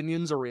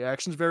opinions or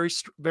reactions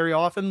very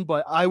often,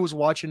 but I was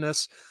watching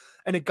this,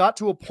 and it got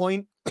to a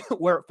point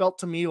where it felt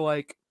to me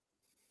like,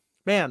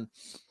 man,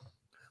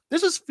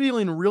 this is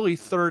feeling really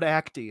third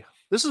acty.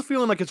 This is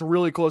feeling like it's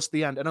really close to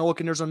the end. And I look,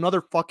 and there's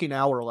another fucking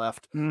hour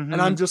left. Mm-hmm.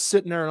 And I'm just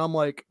sitting there, and I'm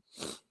like,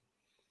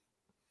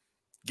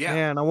 yeah,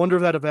 man, I wonder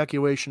if that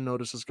evacuation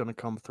notice is going to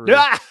come through.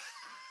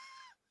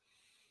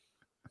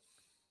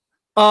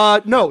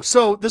 No,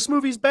 so this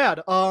movie's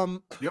bad.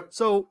 Yep.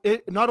 So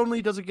it not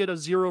only does it get a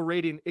 0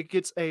 rating, it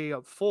gets a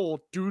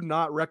full do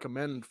not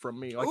recommend from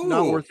me. Like,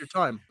 not worth your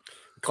time.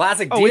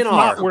 Classic DNR. It's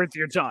not worth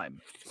your time.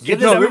 Give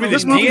this movie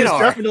this movie DNR. is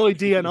definitely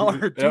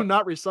DNR. Yep. Do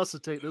not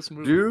resuscitate this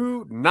movie.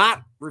 Do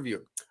not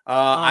review.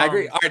 I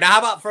agree. All right, now how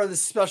about for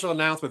this special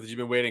announcement that you've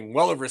been waiting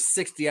well over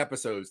 60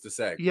 episodes to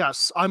say?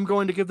 Yes, I'm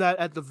going to give that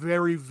at the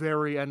very,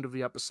 very end of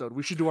the episode.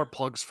 We should do our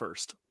plugs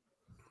first.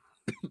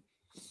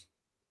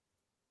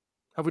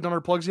 Have we done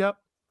our plugs yet?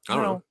 I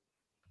don't know.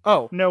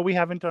 Oh. No, we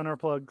haven't done our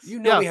plugs. You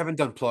know we haven't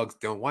done plugs.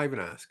 Why even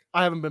ask?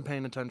 I haven't been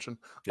paying attention.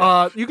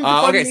 Yeah. You can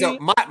okay, me... so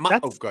my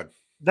oh, good.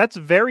 That's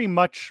very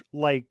much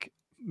like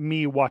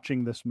me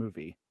watching this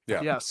movie.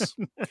 Yeah. Yes.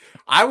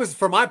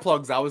 For my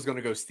plugs, I was going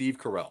to go Steve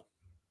Carell.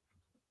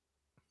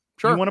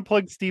 Sure. You want to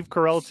plug Steve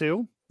Carell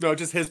too? No,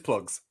 just his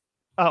plugs.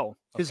 Oh.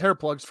 His hair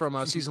plugs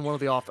from season 1 of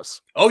The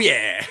Office. Oh,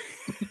 yeah.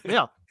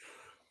 Yeah. All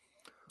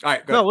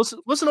right, go ahead.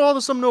 Listen to all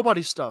the Some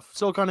Nobody stuff.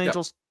 Silicon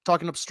Angels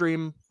talking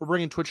upstream. We're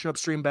bringing Twitch and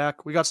upstream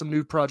back. We got some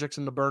nude projects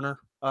in the burner.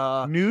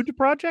 Nude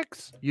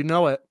projects? You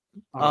know it.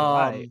 All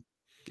right.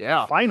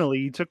 Yeah. Finally,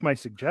 you took my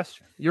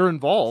suggestion. You're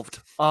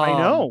involved. I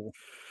know.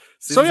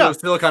 So yeah,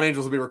 Silicon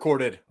Angels will be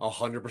recorded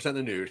 100%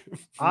 the nude.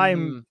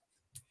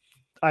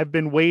 I've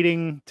been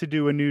waiting to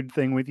do a nude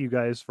thing with you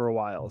guys for a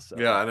while. So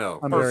yeah, I know.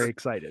 I'm very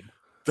excited.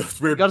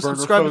 You got to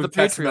subscribe to the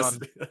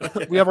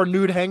Patreon. We have our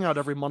nude hangout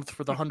every month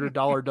for the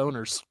 $100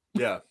 donors.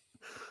 Yeah.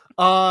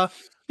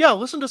 Yeah,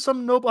 listen to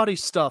Some Nobody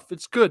stuff.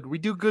 It's good. We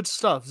do good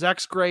stuff.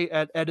 Zach's great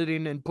at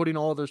editing and putting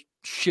all the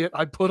shit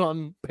I put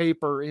on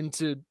paper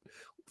into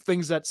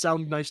things that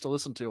sound nice to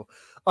listen to.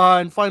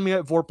 And find me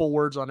at Vorpal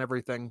Words on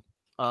everything.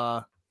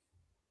 That's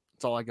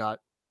all I got.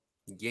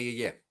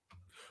 Yeah.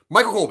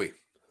 Michael Colby.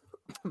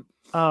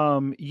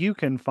 You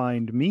can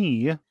find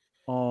me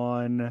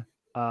on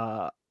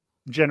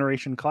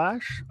Generation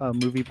Clash, a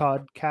movie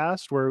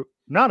podcast. We're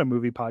not a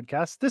movie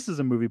podcast. This is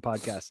a movie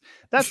podcast.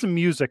 That's a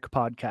music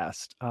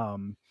podcast.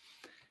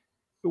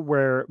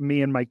 Where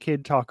me and my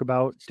kid talk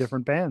about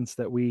different bands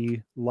that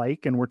we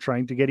like and we're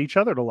trying to get each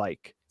other to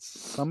like.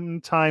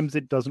 Sometimes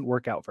it doesn't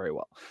work out very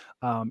well.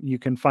 You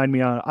can find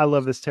me on I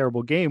Love This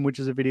Terrible Game, which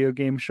is a video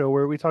game show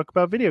where we talk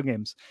about video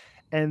games.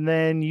 And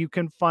then you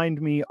can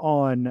find me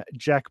on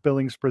Jack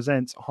Billings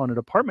Presents Haunted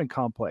Apartment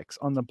Complex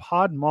on the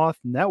Podmoth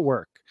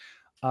Network.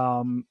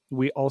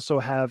 We also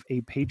have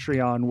a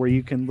Patreon where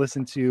you can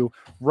listen to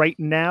right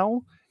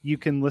now. You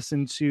can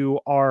listen to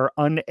our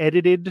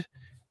unedited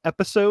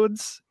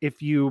episodes.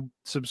 If you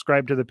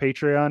subscribe to the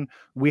Patreon,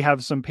 we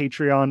have some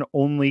Patreon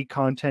only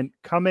content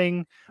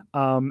coming.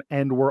 And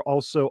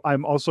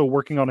I'm also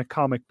working on a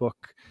comic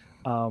book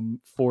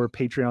for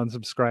Patreon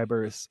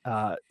subscribers.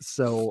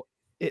 So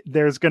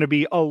there's going to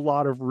be a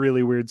lot of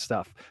really weird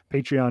stuff.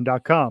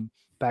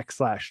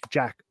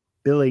 Patreon.com/Jack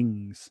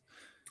Billings.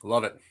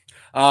 Love it.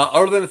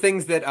 Other than the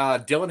things that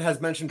Dylan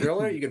has mentioned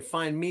earlier, you can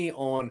find me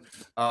on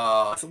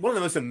one of the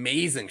most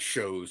amazing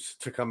shows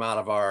to come out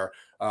of our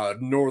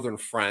northern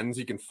friends.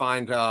 You can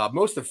find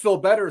most of Phil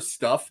Better's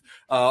stuff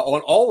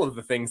on all of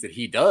the things that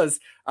he does.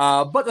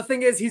 But the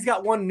thing is, he's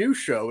got one new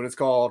show, and it's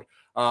called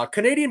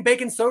Canadian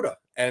Bacon Soda.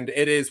 And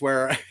it is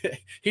where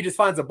he just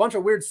finds a bunch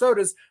of weird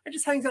sodas and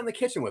just hangs out in the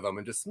kitchen with them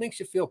and just makes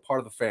you feel part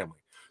of the family.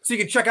 So you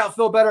can check out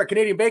Phil Better at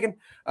Canadian Bacon,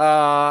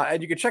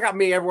 and you can check out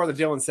me everywhere that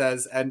Dylan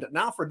says. And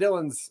now for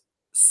Dylan's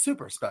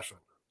super special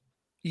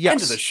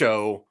end of the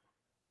show.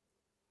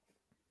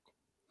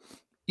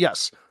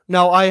 Yes.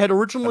 Now, I had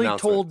originally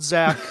told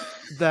Zach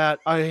that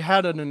I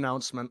had an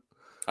announcement.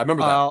 I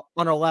remember that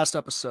on our last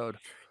episode.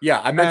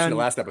 Yeah, I mentioned the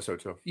last episode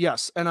too.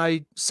 Yes, and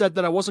I said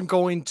that I wasn't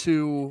going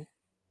to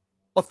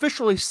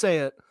officially say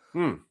it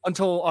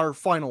until our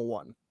final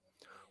one.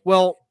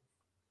 Well,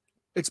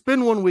 it's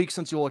been 1 week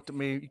since you looked at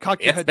me. You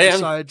cocked your head to the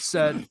side,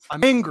 said,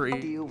 I'm angry.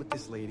 Deal with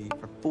this lady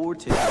for 4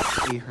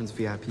 tickets to Ahern's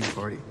VIP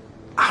party.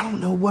 I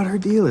don't know what her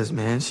deal is,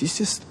 man. She's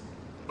just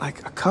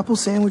like a couple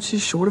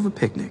sandwiches short of a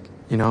picnic,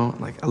 you know,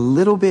 like a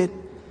little bit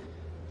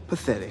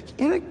pathetic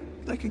in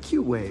a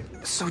cute way.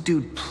 So,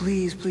 dude,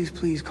 please, please,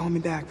 please call me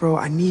back, bro.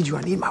 I need you.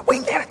 I need my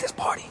wingman at this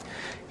party.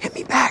 Hit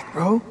me back,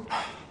 bro.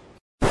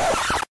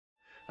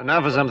 And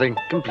now for something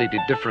completely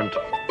different.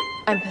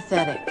 I'm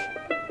pathetic.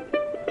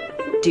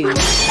 Dude.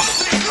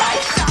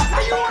 Lights out!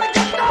 Are you want to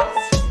get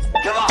nuts?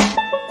 Come on!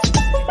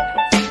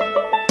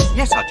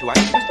 Yes, I'll do. I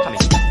was just coming.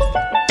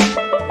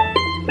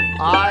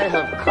 I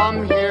have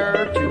come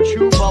here to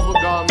chew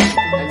bubblegum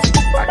and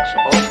wax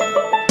open.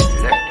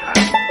 Left hand.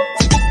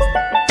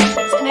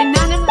 It's an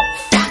inanimate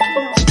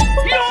fucking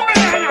You're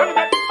an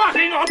inanimate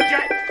fucking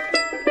object!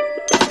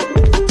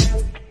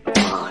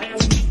 I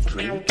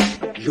drink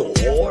your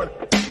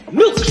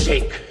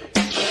milkshake.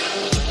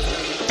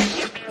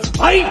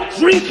 I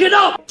drink it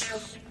up!